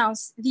we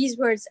pronounce these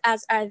words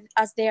as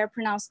they are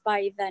pronounced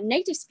by the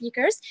native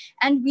speakers.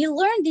 And we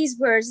learn these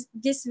words,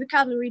 this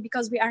vocabulary,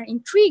 because we are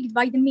intrigued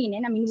by the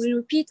meaning. I mean, we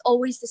repeat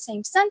always the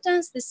same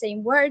sentence, the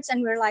same words,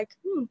 and we're like,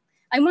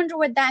 I wonder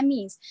what that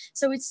means.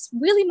 So it's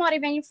really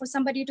motivating for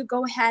somebody to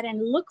go ahead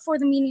and look for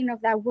the meaning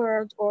of that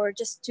word or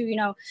just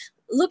to,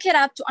 look it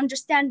up to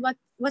understand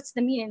what's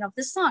the meaning of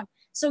the song.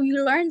 So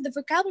you learn the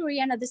vocabulary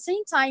and at the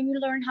same time you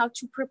learn how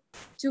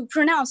to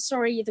pronounce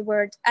the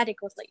word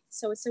adequately.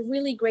 So it's a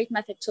really great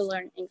method to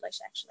learn English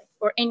actually,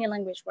 or any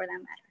language for that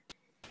matter.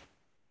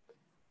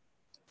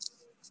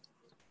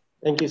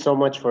 Thank you so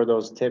much for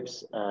those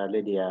tips,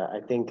 Lydia. I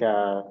think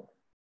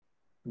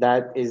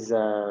that is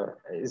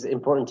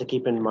important to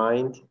keep in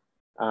mind,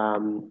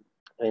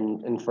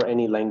 and for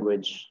any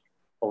language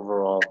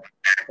overall.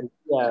 And,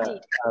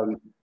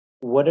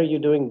 what are you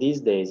doing these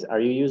days?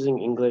 Are you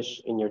using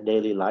English in your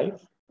daily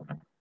life?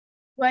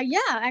 Well,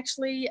 yeah,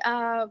 actually,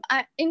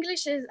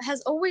 English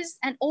has always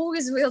and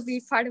always will be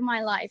part of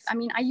my life. I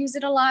mean, I use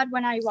it a lot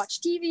when I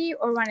watch TV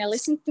or when I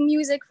listen to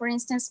music. For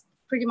instance,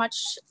 pretty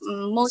much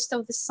most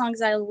of the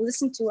songs I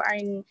listen to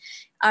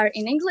are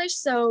in English.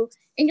 So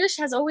English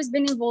has always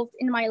been involved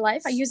in my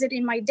life. I use it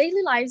in my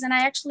daily lives, and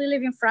I actually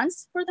live in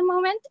France for the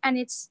moment, and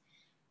it's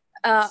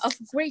of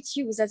great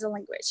use as a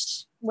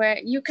language, where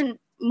you can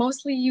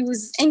mostly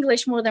use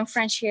English more than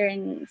French here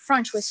in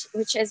France,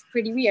 which is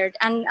pretty weird.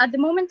 And at the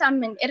moment,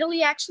 I'm in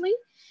Italy actually,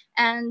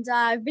 and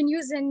I've been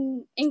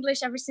using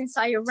English ever since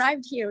I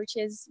arrived here, which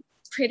is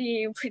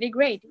pretty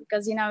great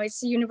because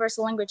it's a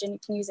universal language and you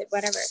can use it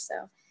whatever.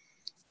 So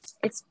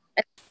it's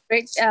a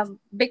great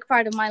big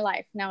part of my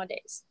life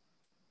nowadays.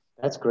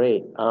 That's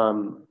great.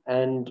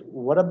 And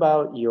what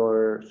about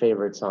your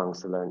favorite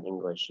songs to learn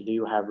English? Do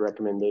you have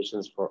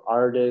recommendations for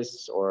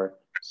artists or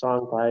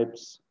song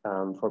types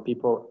for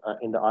people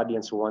in the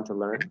audience who want to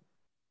learn?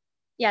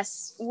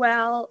 Yes,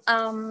 well,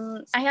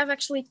 I have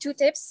actually two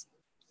tips.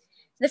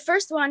 The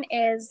first one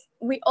is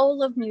we all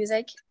love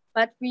music,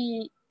 but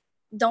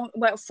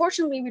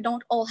fortunately, we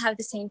don't all have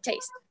the same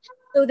taste.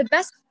 So the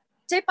best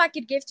tip I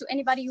could give to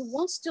anybody who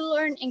wants to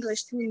learn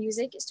English through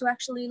music is to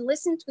actually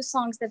listen to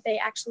songs that they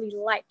actually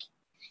like.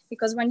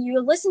 Because when you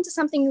listen to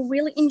something you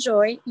really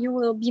enjoy, you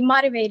will be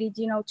motivated,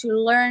 to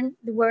learn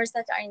the words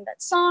that are in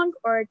that song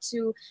or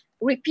to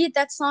repeat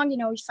that song.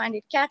 You find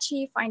it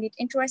catchy, find it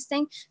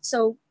interesting.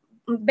 So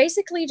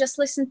basically just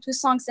listen to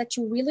songs that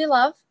you really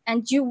love,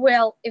 and you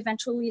will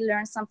eventually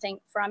learn something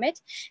from it.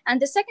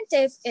 And the second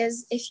tip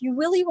is, if you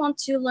really want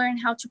to learn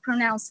how to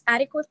pronounce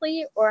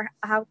adequately, or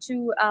how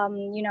to,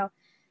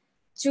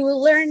 to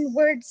learn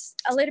words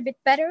a little bit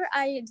better,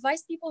 I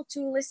advise people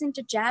to listen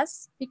to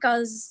jazz,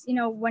 because,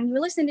 when you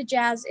listen to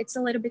jazz, it's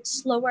a little bit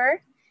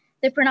slower.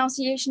 The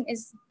pronunciation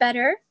is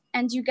better,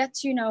 and you get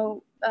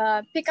to,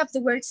 pick up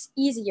the words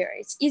easier.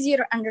 It's easier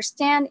to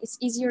understand. It's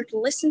easier to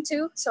listen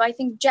to. So I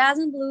think jazz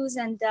and blues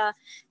and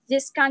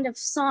this kind of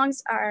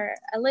songs are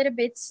a little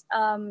bit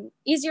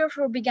easier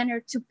for a beginner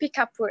to pick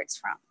up words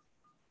from.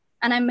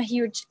 And I'm a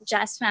huge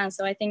jazz fan,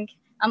 so I think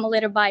I'm a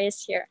little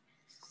biased here.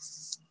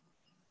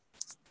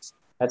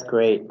 That's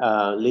great.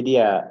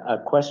 Lydia, a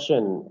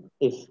question.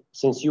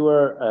 Since you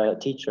were a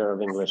teacher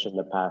of English in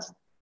the past,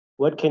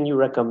 what can you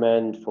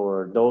recommend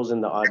for those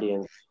in the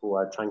audience who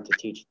are trying to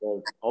teach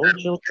their own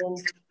children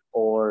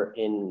or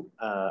in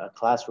a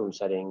classroom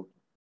setting?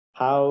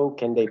 How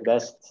can they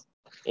best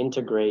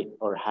integrate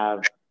or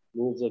have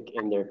music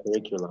in their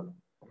curriculum?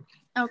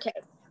 Okay.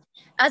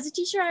 As a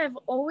teacher, I've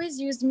always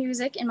used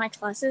music in my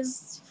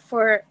classes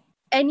for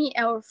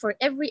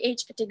every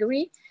age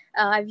category.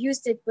 I've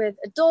used it with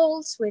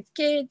adults, with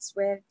kids,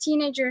 with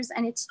teenagers,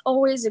 and it's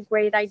always a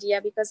great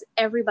idea because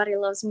everybody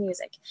loves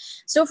music.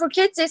 So for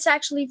kids, it's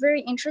actually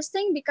very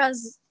interesting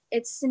because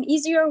it's an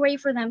easier way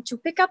for them to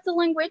pick up the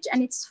language,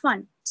 and it's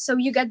fun. So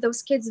you get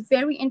those kids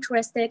very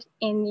interested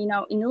in,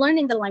 in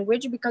learning the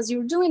language because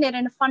you're doing it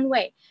in a fun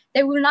way.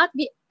 They will not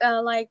be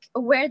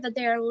aware that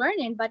they are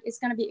learning, but it's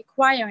going to be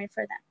acquiring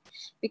for them,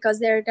 because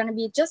they're going to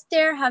be just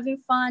there having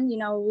fun,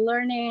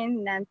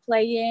 learning and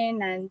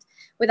playing, and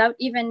without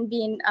even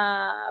being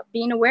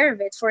aware of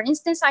it. For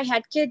instance, I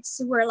had kids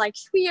who were like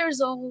 3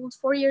 years old,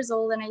 4 years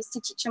old, and I used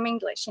to teach them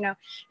English.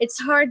 It's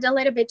hard a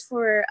little bit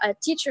for a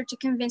teacher to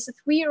convince a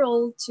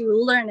 3-year-old to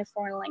learn a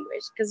foreign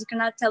language, because you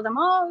cannot tell them,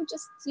 oh,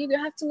 just you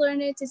have to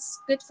learn it. It's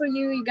good for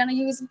you. You're going to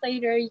use it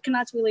later. You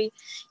cannot really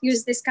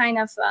use this kind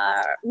of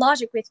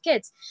logic with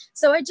kids.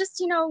 So I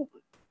just,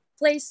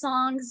 play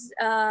songs,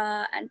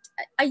 and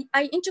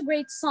I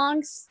integrate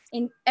songs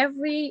in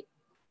every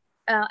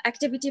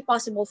activity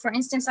possible. For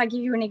instance, I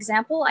give you an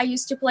example. I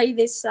used to play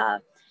this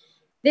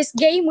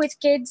game with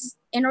kids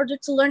in order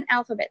to learn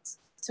alphabets.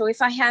 So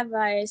if I have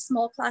a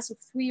small class of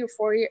 3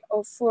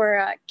 or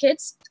 4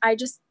 kids, I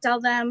just tell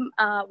them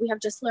we have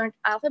just learned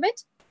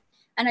alphabet,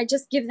 and I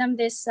just give them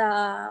this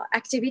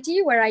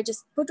activity where I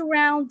just put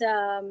around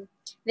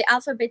the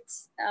alphabet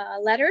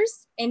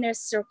letters in a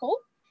circle.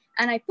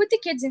 And I put the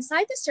kids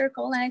inside the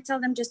circle, and I tell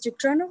them just to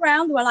turn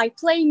around while I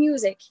play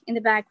music in the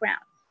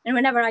background. And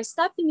whenever I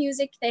stop the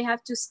music, they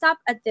have to stop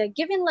at the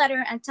given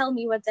letter and tell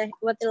me what's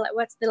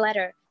the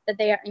letter that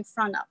they are in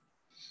front of.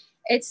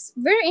 It's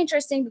very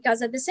interesting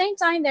because at the same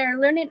time they're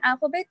learning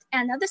alphabet,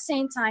 and at the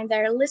same time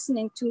they're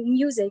listening to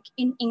music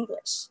in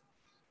English.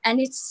 And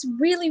it's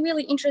really,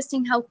 really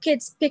interesting how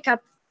kids pick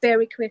up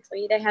very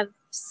quickly. They have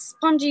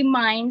spongy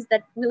minds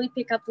that really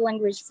pick up the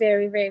language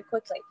very, very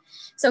quickly.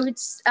 So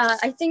it's,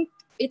 I think,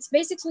 it's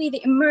basically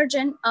the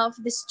immersion of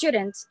the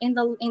student in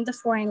the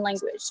foreign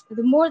language.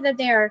 The more that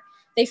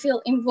they feel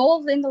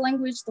involved in the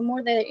language, the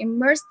more they're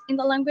immersed in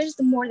the language,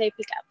 the more they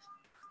pick up.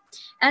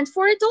 And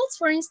for adults,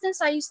 for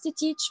instance, I used to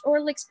teach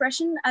oral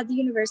expression at the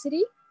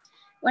university.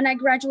 When I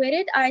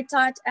graduated, I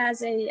taught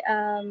as a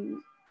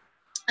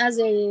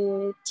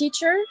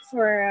teacher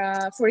for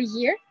a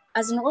year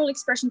as an oral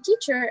expression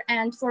teacher.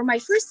 And for my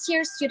first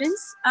year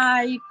students,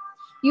 I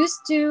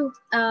used to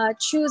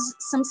choose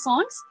some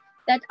songs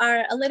that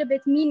are a little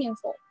bit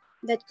meaningful,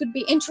 that could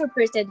be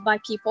interpreted by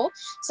people.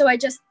 So I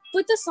just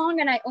put the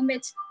song and I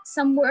omit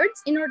some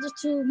words in order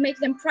to make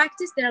them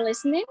practice their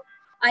listening.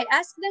 I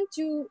ask them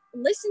to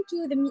listen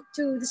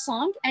to the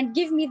song and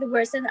give me the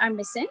words that are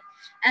missing.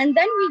 And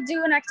then we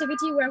do an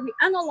activity where we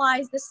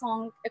analyze the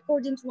song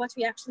according to what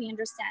we actually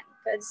understand.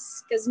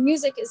 Because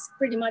music is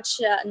pretty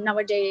much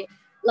nowadays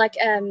like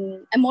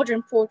a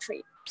modern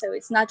poetry. So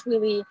it's not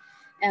really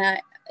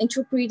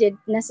interpreted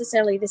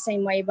necessarily the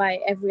same way by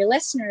every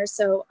listener.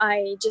 So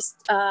I just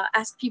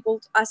ask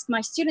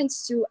my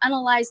students to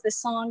analyze the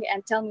song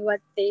and tell me what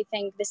they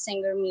think the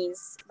singer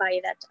means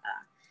by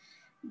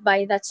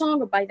that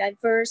song or by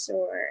that verse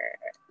or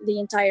the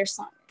entire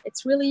song.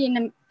 It's really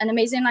an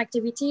amazing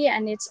activity,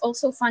 and it's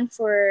also fun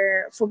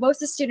for both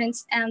the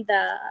students and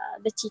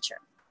the teacher.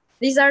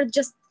 These are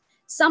just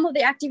some of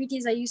the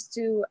activities I used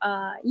to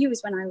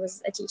use when I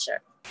was a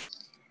teacher.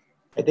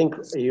 I think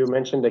you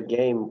mentioned a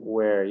game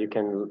where you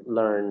can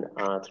learn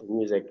through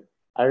music.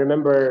 I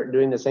remember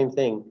doing the same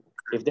thing.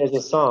 If there's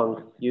a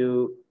song,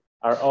 you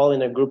are all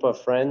in a group of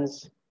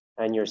friends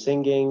and you're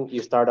singing,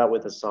 you start out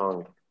with a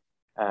song.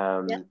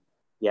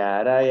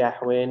 يا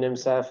رايح وين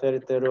مسافر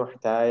تروح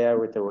تايا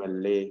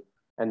وتولي,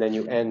 and then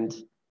you end,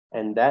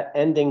 and that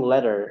ending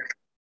letter,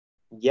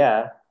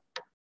 yeah,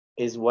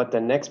 is what the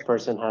next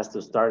person has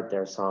to start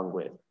their song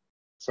with.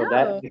 So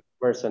that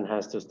person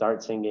has to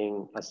start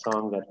singing a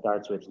song that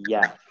starts with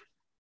yeah.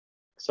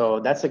 So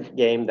that's a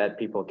game that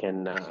people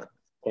can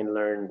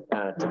learn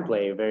to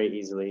play very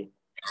easily.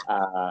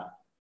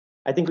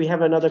 I think we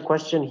have another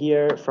question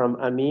here from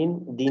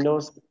Amin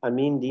Dinos.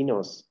 Amin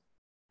Dinos.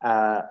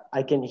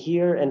 I can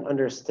hear and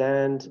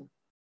understand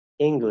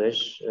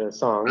English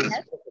songs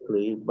Yes.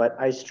 perfectly, but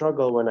I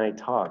struggle when I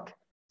talk.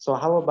 So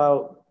how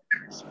about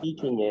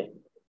speaking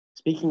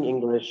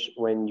English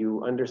when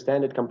you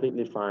understand it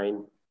completely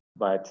fine,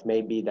 but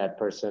maybe that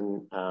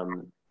person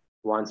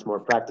wants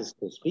more practice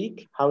to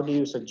speak? How do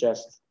you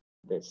suggest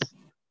this?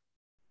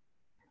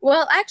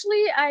 Well,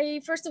 actually,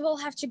 I first of all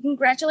have to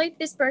congratulate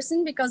this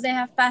person because they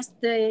have passed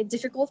the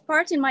difficult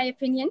part, in my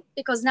opinion.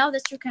 Because now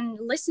that you can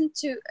listen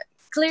to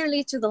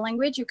clearly to the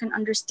language, you can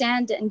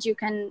understand and you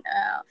can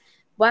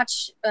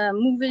watch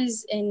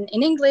movies in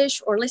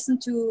English or listen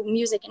to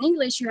music in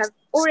English. You have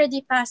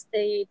already passed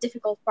the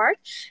difficult part.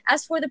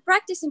 As for the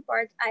practicing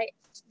part,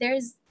 there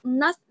is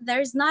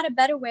not a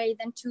better way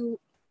than to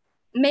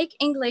make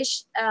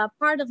English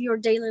part of your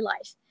daily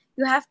life.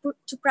 You have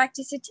to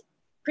practice it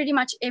pretty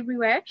much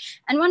everywhere.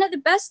 And one of the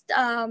best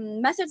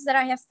methods that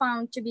I have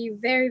found to be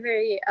very,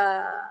 very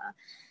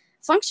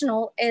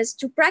functional is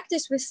to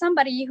practice with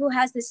somebody who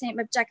has the same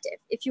objective.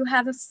 If you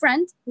have a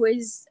friend who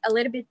is a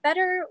little bit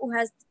better, who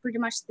has pretty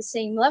much the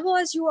same level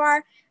as you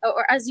are,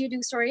 or as you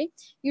do, sorry,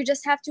 you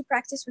just have to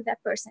practice with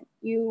that person.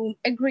 You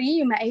agree,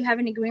 you have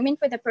an agreement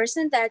with the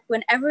person that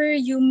whenever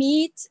you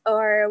meet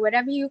or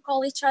whatever you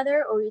call each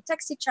other or you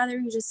text each other,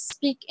 you just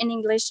speak in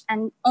English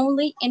and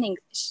only in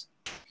English.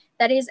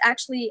 That is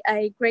actually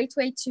a great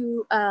way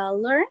to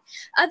learn.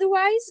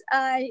 Otherwise,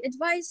 I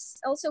advise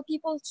also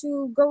people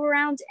to go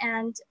around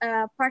and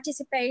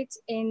participate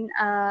in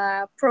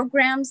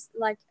programs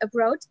like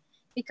abroad,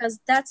 because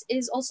that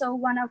is also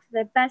one of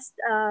the best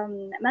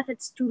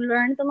methods to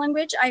learn the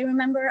language. I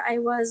remember I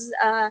was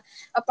a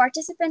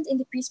participant in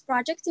the Peace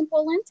Project in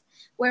Poland,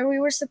 where we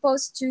were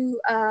supposed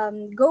to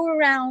go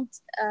around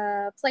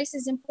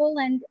places in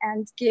Poland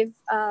and give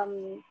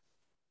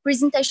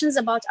presentations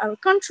about our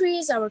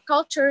countries, our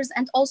cultures,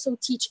 and also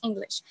teach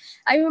English.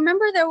 I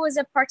remember there was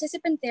a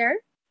participant there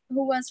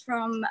who was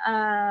from,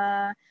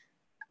 I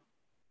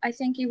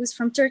think he was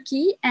from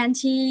Turkey, and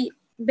he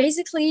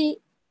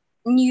basically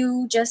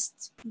knew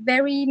just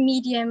very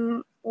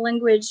medium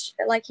language,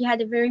 like he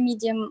had a very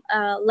medium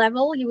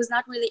level. He was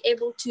not really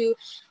able to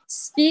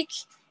speak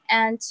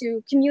and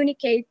to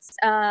communicate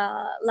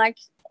like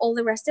all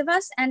the rest of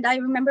us. And I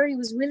remember he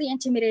was really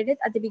intimidated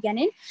at the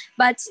beginning,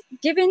 but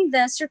given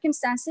the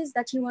circumstances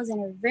that he was in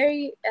a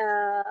very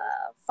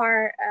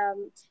far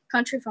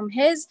country from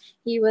his,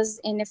 he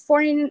was in a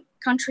foreign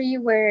country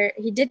where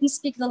he didn't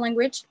speak the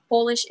language.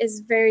 Polish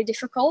is very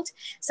difficult.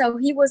 So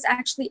he was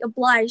actually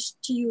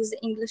obliged to use the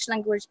English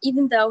language,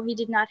 even though he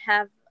did not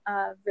have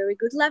a very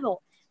good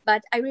level.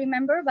 But I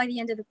remember by the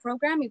end of the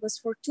program, it was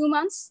for 2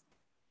 months.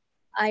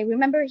 I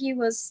remember he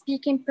was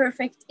speaking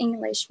perfect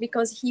English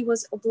because he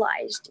was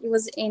obliged. He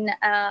was in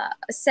a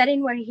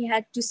setting where he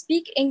had to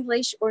speak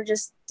English, or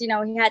just, he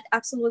had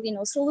absolutely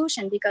no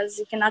solution because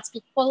he cannot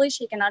speak Polish,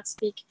 he cannot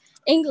speak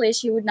English.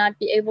 He would not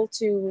be able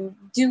to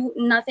do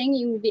nothing.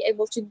 He would be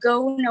able to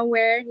go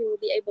nowhere. He would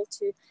be able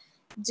to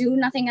do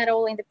nothing at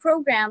all in the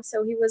program.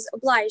 So he was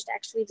obliged,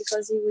 actually,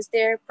 because he was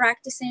there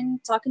practicing,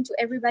 talking to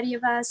everybody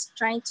of us,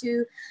 trying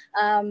to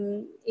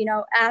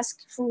ask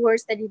for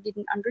words that he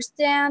didn't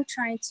understand,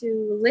 trying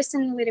to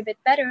listen a little bit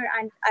better.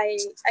 And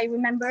I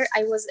remember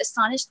I was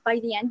astonished by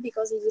the end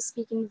because he was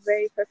speaking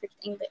very perfect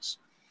English.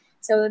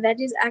 So that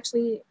is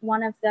actually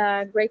one of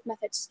the great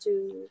methods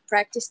to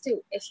practice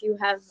too. If you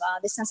have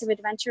the sense of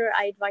adventure,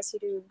 I advise you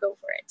to go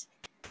for it.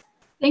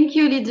 Thank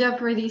you, Lidia,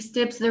 for these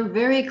tips. They're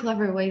very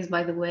clever ways,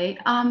 by the way.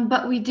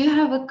 But we do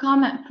have a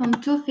comment from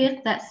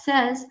Tufir that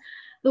says,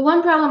 the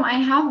one problem I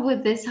have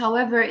with this,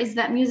 however, is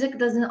that music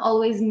doesn't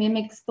always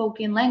mimic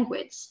spoken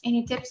language.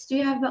 Any tips do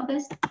you have about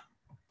this?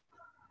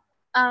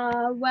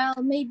 Well,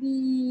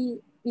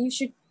 maybe you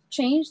should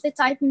change the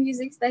type of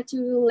music that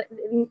you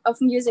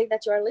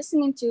are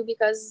listening to,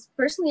 because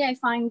personally I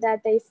find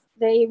that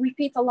they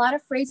repeat a lot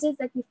of phrases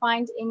that we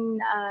find in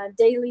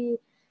daily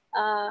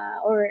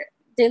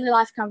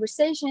life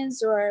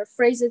conversations, or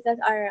phrases that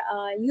are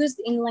used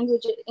in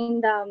language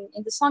in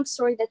the song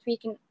story that we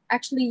can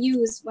actually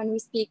use when we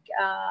speak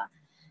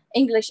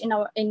English in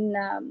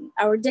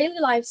our daily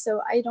life.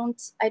 So I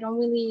don't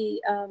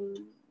really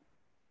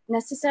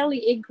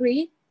necessarily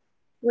agree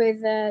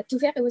with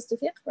Tufir. It was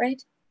Tufir,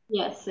 right?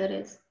 Yes, it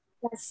is.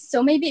 Yes.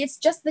 So maybe it's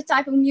just the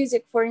type of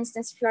music. For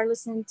instance, if you are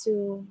listening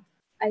to,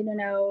 I don't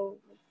know,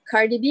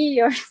 Cardi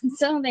B or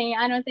something,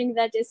 I don't think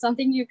that is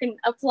something you can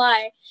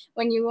apply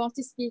when you want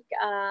to speak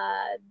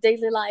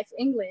daily life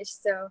English.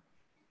 So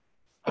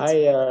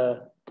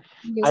I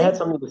had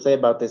something to say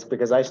about this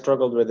because I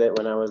struggled with it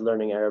when I was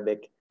learning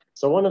Arabic.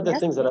 So one of the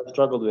things that I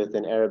struggled with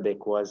in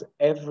Arabic was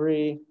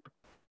every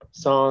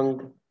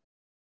song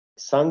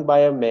sung by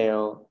a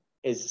male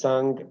is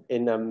sung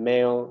in a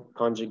male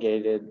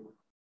conjugated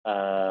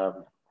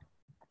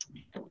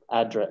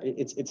address.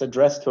 It's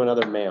addressed to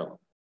another male.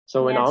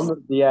 So when Amr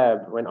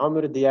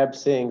Diab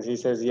sings, he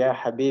says "Ya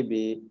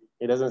Habibi."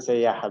 He doesn't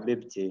say "Ya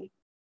Habibti."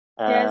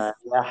 "Ya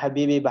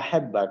Habibi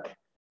bahabbak,"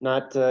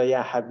 not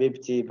 "Ya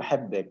Habibti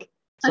bahabbik."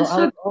 So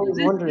I was always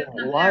wondering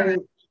why are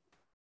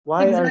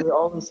they Exactly.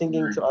 always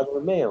singing to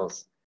other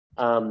males?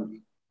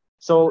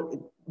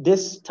 So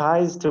this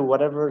ties to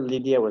whatever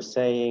Lydia was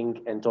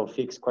saying and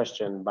Tawfiq's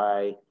question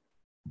by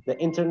the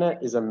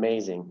internet is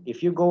amazing.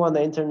 If you go on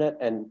the internet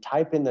and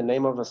type in the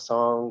name of a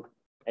song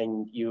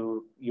and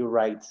you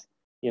write,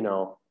 you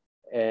know,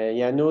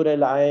 Ya Nur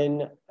El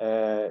Ain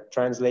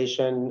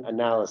translation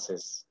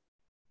analysis,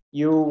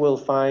 you will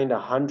find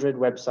 100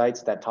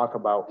 websites that talk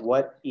about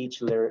what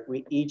each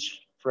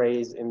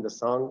phrase in the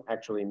song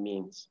actually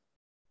means.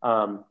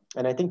 And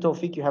I think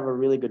Tawfiq, you have a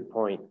really good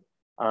point.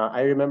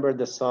 I remember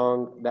the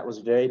song that was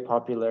very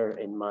popular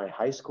in my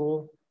high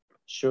school,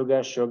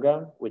 Sugar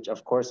Sugar, which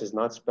of course is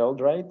not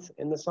spelled right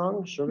in the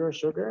song, Sugar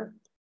Sugar,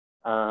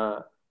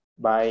 uh,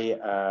 by,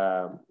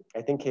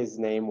 I think his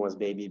name was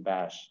Baby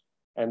Bash.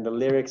 And the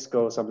lyrics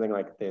go something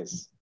like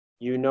this.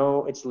 You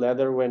know it's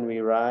leather when we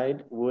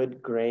ride,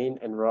 wood, grain,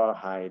 and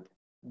rawhide.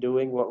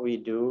 Doing what we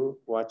do,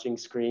 watching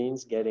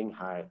screens, getting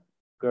high.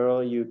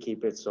 Girl, you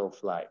keep it so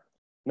fly.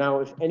 Now,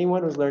 if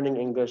anyone who's learning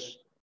English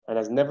and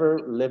has never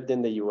lived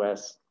in the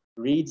US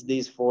reads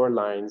these 4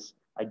 lines,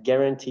 I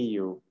guarantee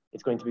you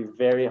it's going to be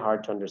very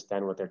hard to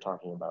understand what they're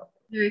talking about.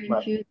 Very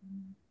But confused.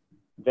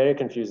 very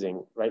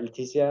confusing, right,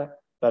 Leticia?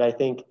 But I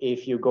think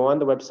if you go on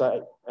the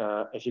website,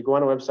 if you go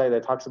on a website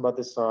that talks about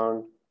this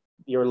song,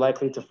 you're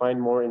likely to find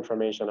more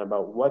information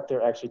about what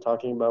they're actually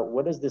talking about.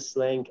 What does this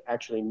slang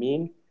actually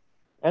mean?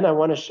 And I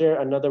want to share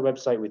another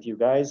website with you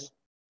guys,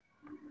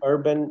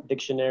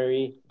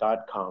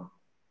 urbandictionary.com.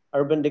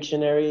 Urban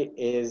Dictionary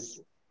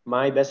is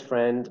my best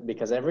friend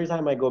because every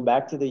time I go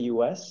back to the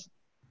US,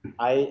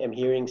 I am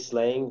hearing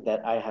slang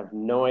that I have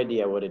no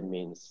idea what it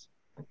means.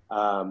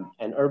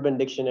 And Urban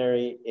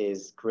Dictionary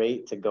is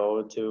great to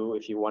go to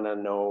if you want to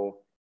know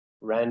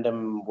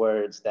random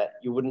words that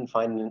you wouldn't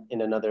find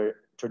in another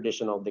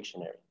traditional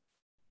dictionary.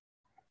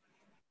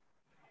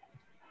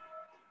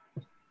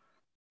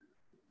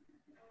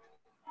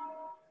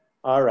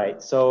 All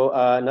right, so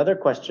another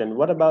question.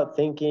 What about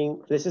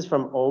thinking, this is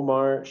from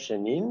Omar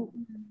Shanin.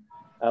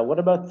 What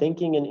about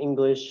thinking in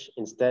English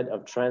instead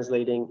of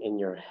translating in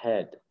your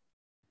head?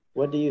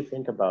 What do you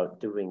think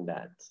about doing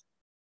that?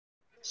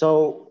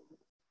 So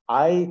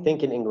I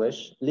think in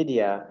English.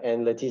 Lydia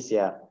and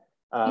Leticia,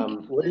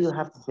 what do you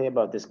have to say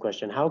about this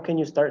question? How can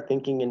you start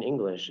thinking in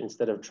English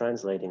instead of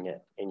translating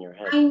it in your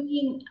head? I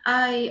mean,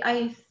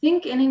 I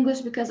think in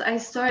English because I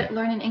started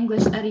learning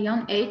English at a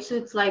young age. So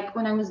it's like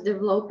when I was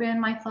developing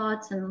my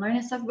thoughts and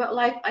learning stuff about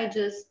life,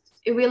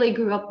 it really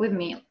grew up with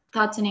me,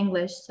 thoughts in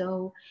English.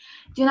 So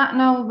do not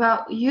know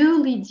about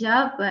you,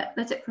 Lydia, but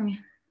that's it for me.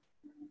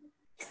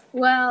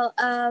 Well,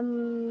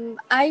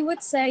 I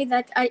would say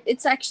that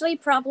it's actually a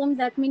problem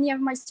that many of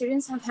my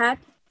students have had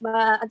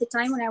at the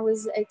time when I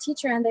was a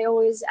teacher, and they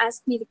always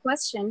ask me the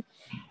question.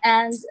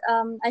 And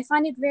I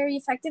find it very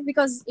effective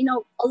because, you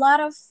know, a lot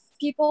of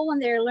people, when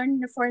they're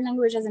learning a foreign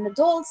language as an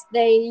adult,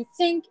 they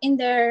think in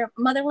their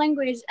mother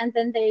language and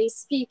then they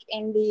speak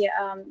in the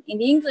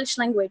English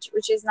language,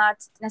 which is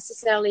not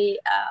necessarily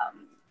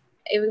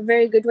a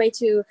very good way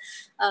to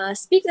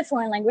speak the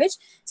foreign language.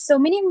 So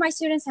many of my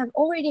students have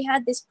already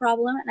had this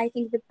problem. And I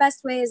think the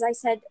best way, as I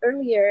said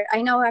earlier,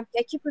 I know I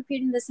keep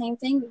repeating the same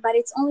thing, but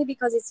it's only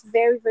because it's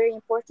very, very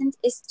important,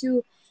 is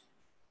to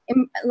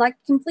like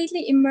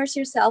completely immerse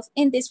yourself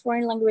in this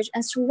foreign language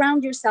and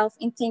surround yourself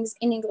in things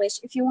in English.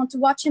 If you want to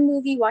watch a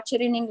movie, watch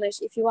it in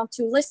English. If you want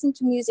to listen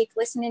to music,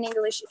 listen in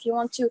English. If you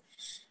want to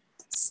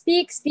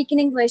speak in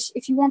English.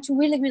 If you want to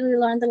really, really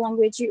learn the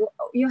language, you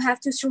have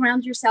to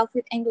surround yourself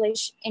with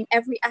English in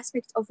every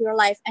aspect of your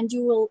life, and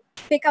you will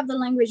pick up the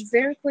language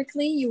very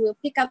quickly. You will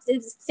pick up the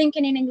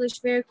thinking in English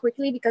very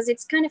quickly, because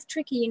it's kind of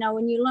tricky, you know,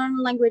 when you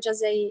learn language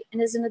as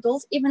an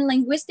adult, even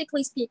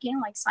linguistically speaking,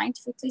 like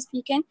scientifically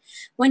speaking,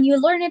 when you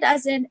learn it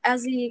as a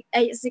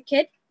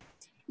kid,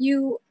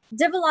 you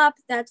develop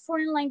that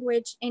foreign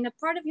language in a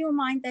part of your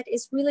mind that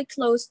is really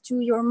close to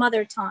your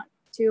mother tongue,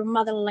 to your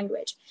mother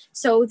language.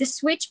 So the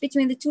switch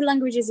between the two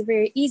languages is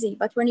very easy.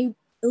 But when you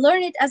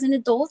learn it as an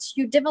adult,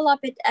 you develop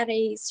it at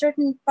a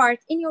certain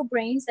part in your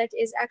brains that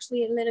is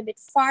actually a little bit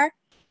far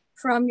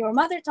from your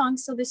mother tongue.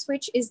 So the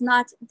switch is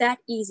not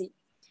that easy.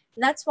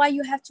 That's why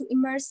you have to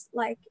immerse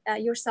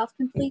yourself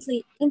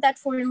completely in that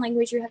foreign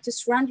language. You have to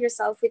surround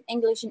yourself with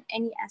English in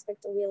any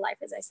aspect of your life,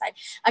 as I said.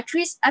 At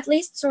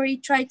least,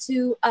 try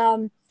to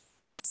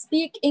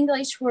speak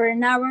English for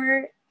an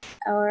hour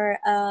or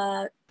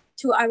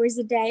 2 hours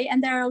a day.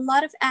 And there are a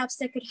lot of apps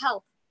that could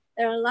help.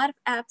 There are a lot of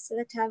apps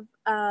that have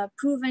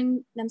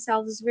proven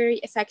themselves very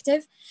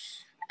effective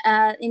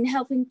in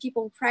helping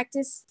people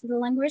practice the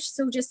language.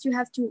 So just you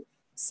have to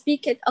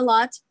speak it a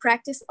lot,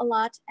 practice a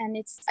lot, and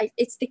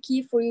it's the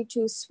key for you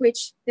to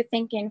switch the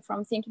thinking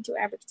from thinking to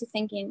Arabic to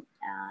thinking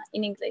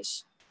in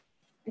English.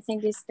 I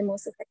think this is the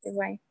most effective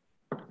way.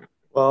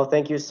 Well,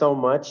 thank you so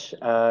much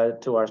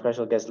to our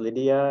special guest,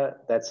 Lydia.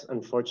 That's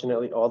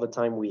unfortunately all the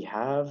time we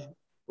have.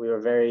 We were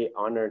very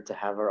honored to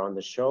have her on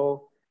the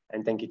show.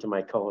 And thank you to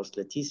my co-host,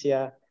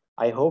 Leticia.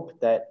 I hope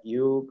that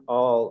you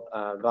all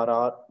got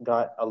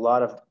a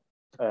lot of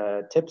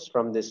tips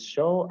from this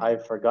show.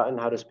 I've forgotten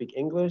how to speak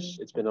English.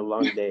 It's been a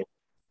long day.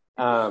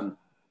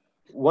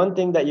 One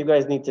thing that you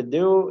guys need to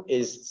do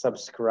is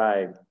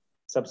subscribe.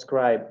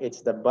 Subscribe.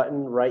 It's the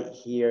button right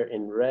here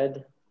in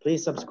red.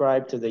 Please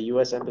subscribe to the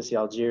U.S. Embassy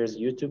Algiers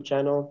YouTube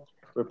channel.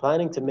 We're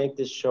planning to make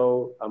this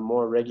show a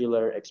more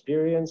regular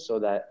experience so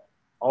that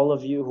all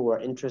of you who are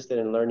interested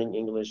in learning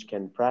English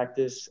can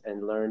practice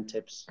and learn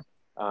tips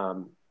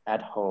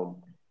at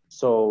home.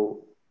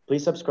 So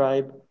please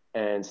subscribe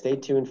and stay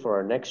tuned for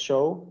our next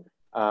show.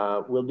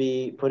 We'll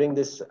be putting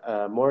this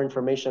more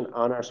information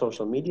on our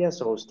social media,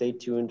 so stay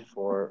tuned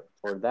for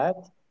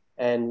that.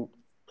 And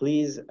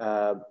please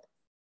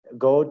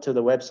go to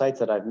the websites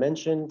that I've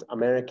mentioned.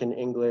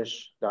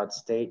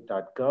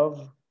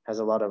 AmericanEnglish.state.gov has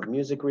a lot of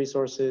music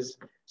resources.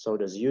 So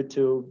does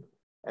YouTube,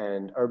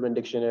 and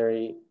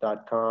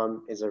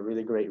UrbanDictionary.com is a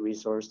really great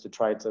resource to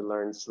try to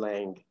learn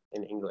slang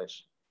in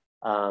English.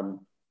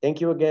 Thank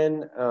you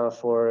again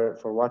for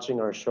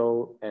watching our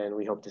show, and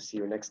we hope to see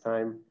you next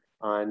time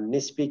on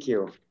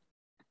Nespeakiw.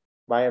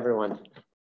 Bye, everyone.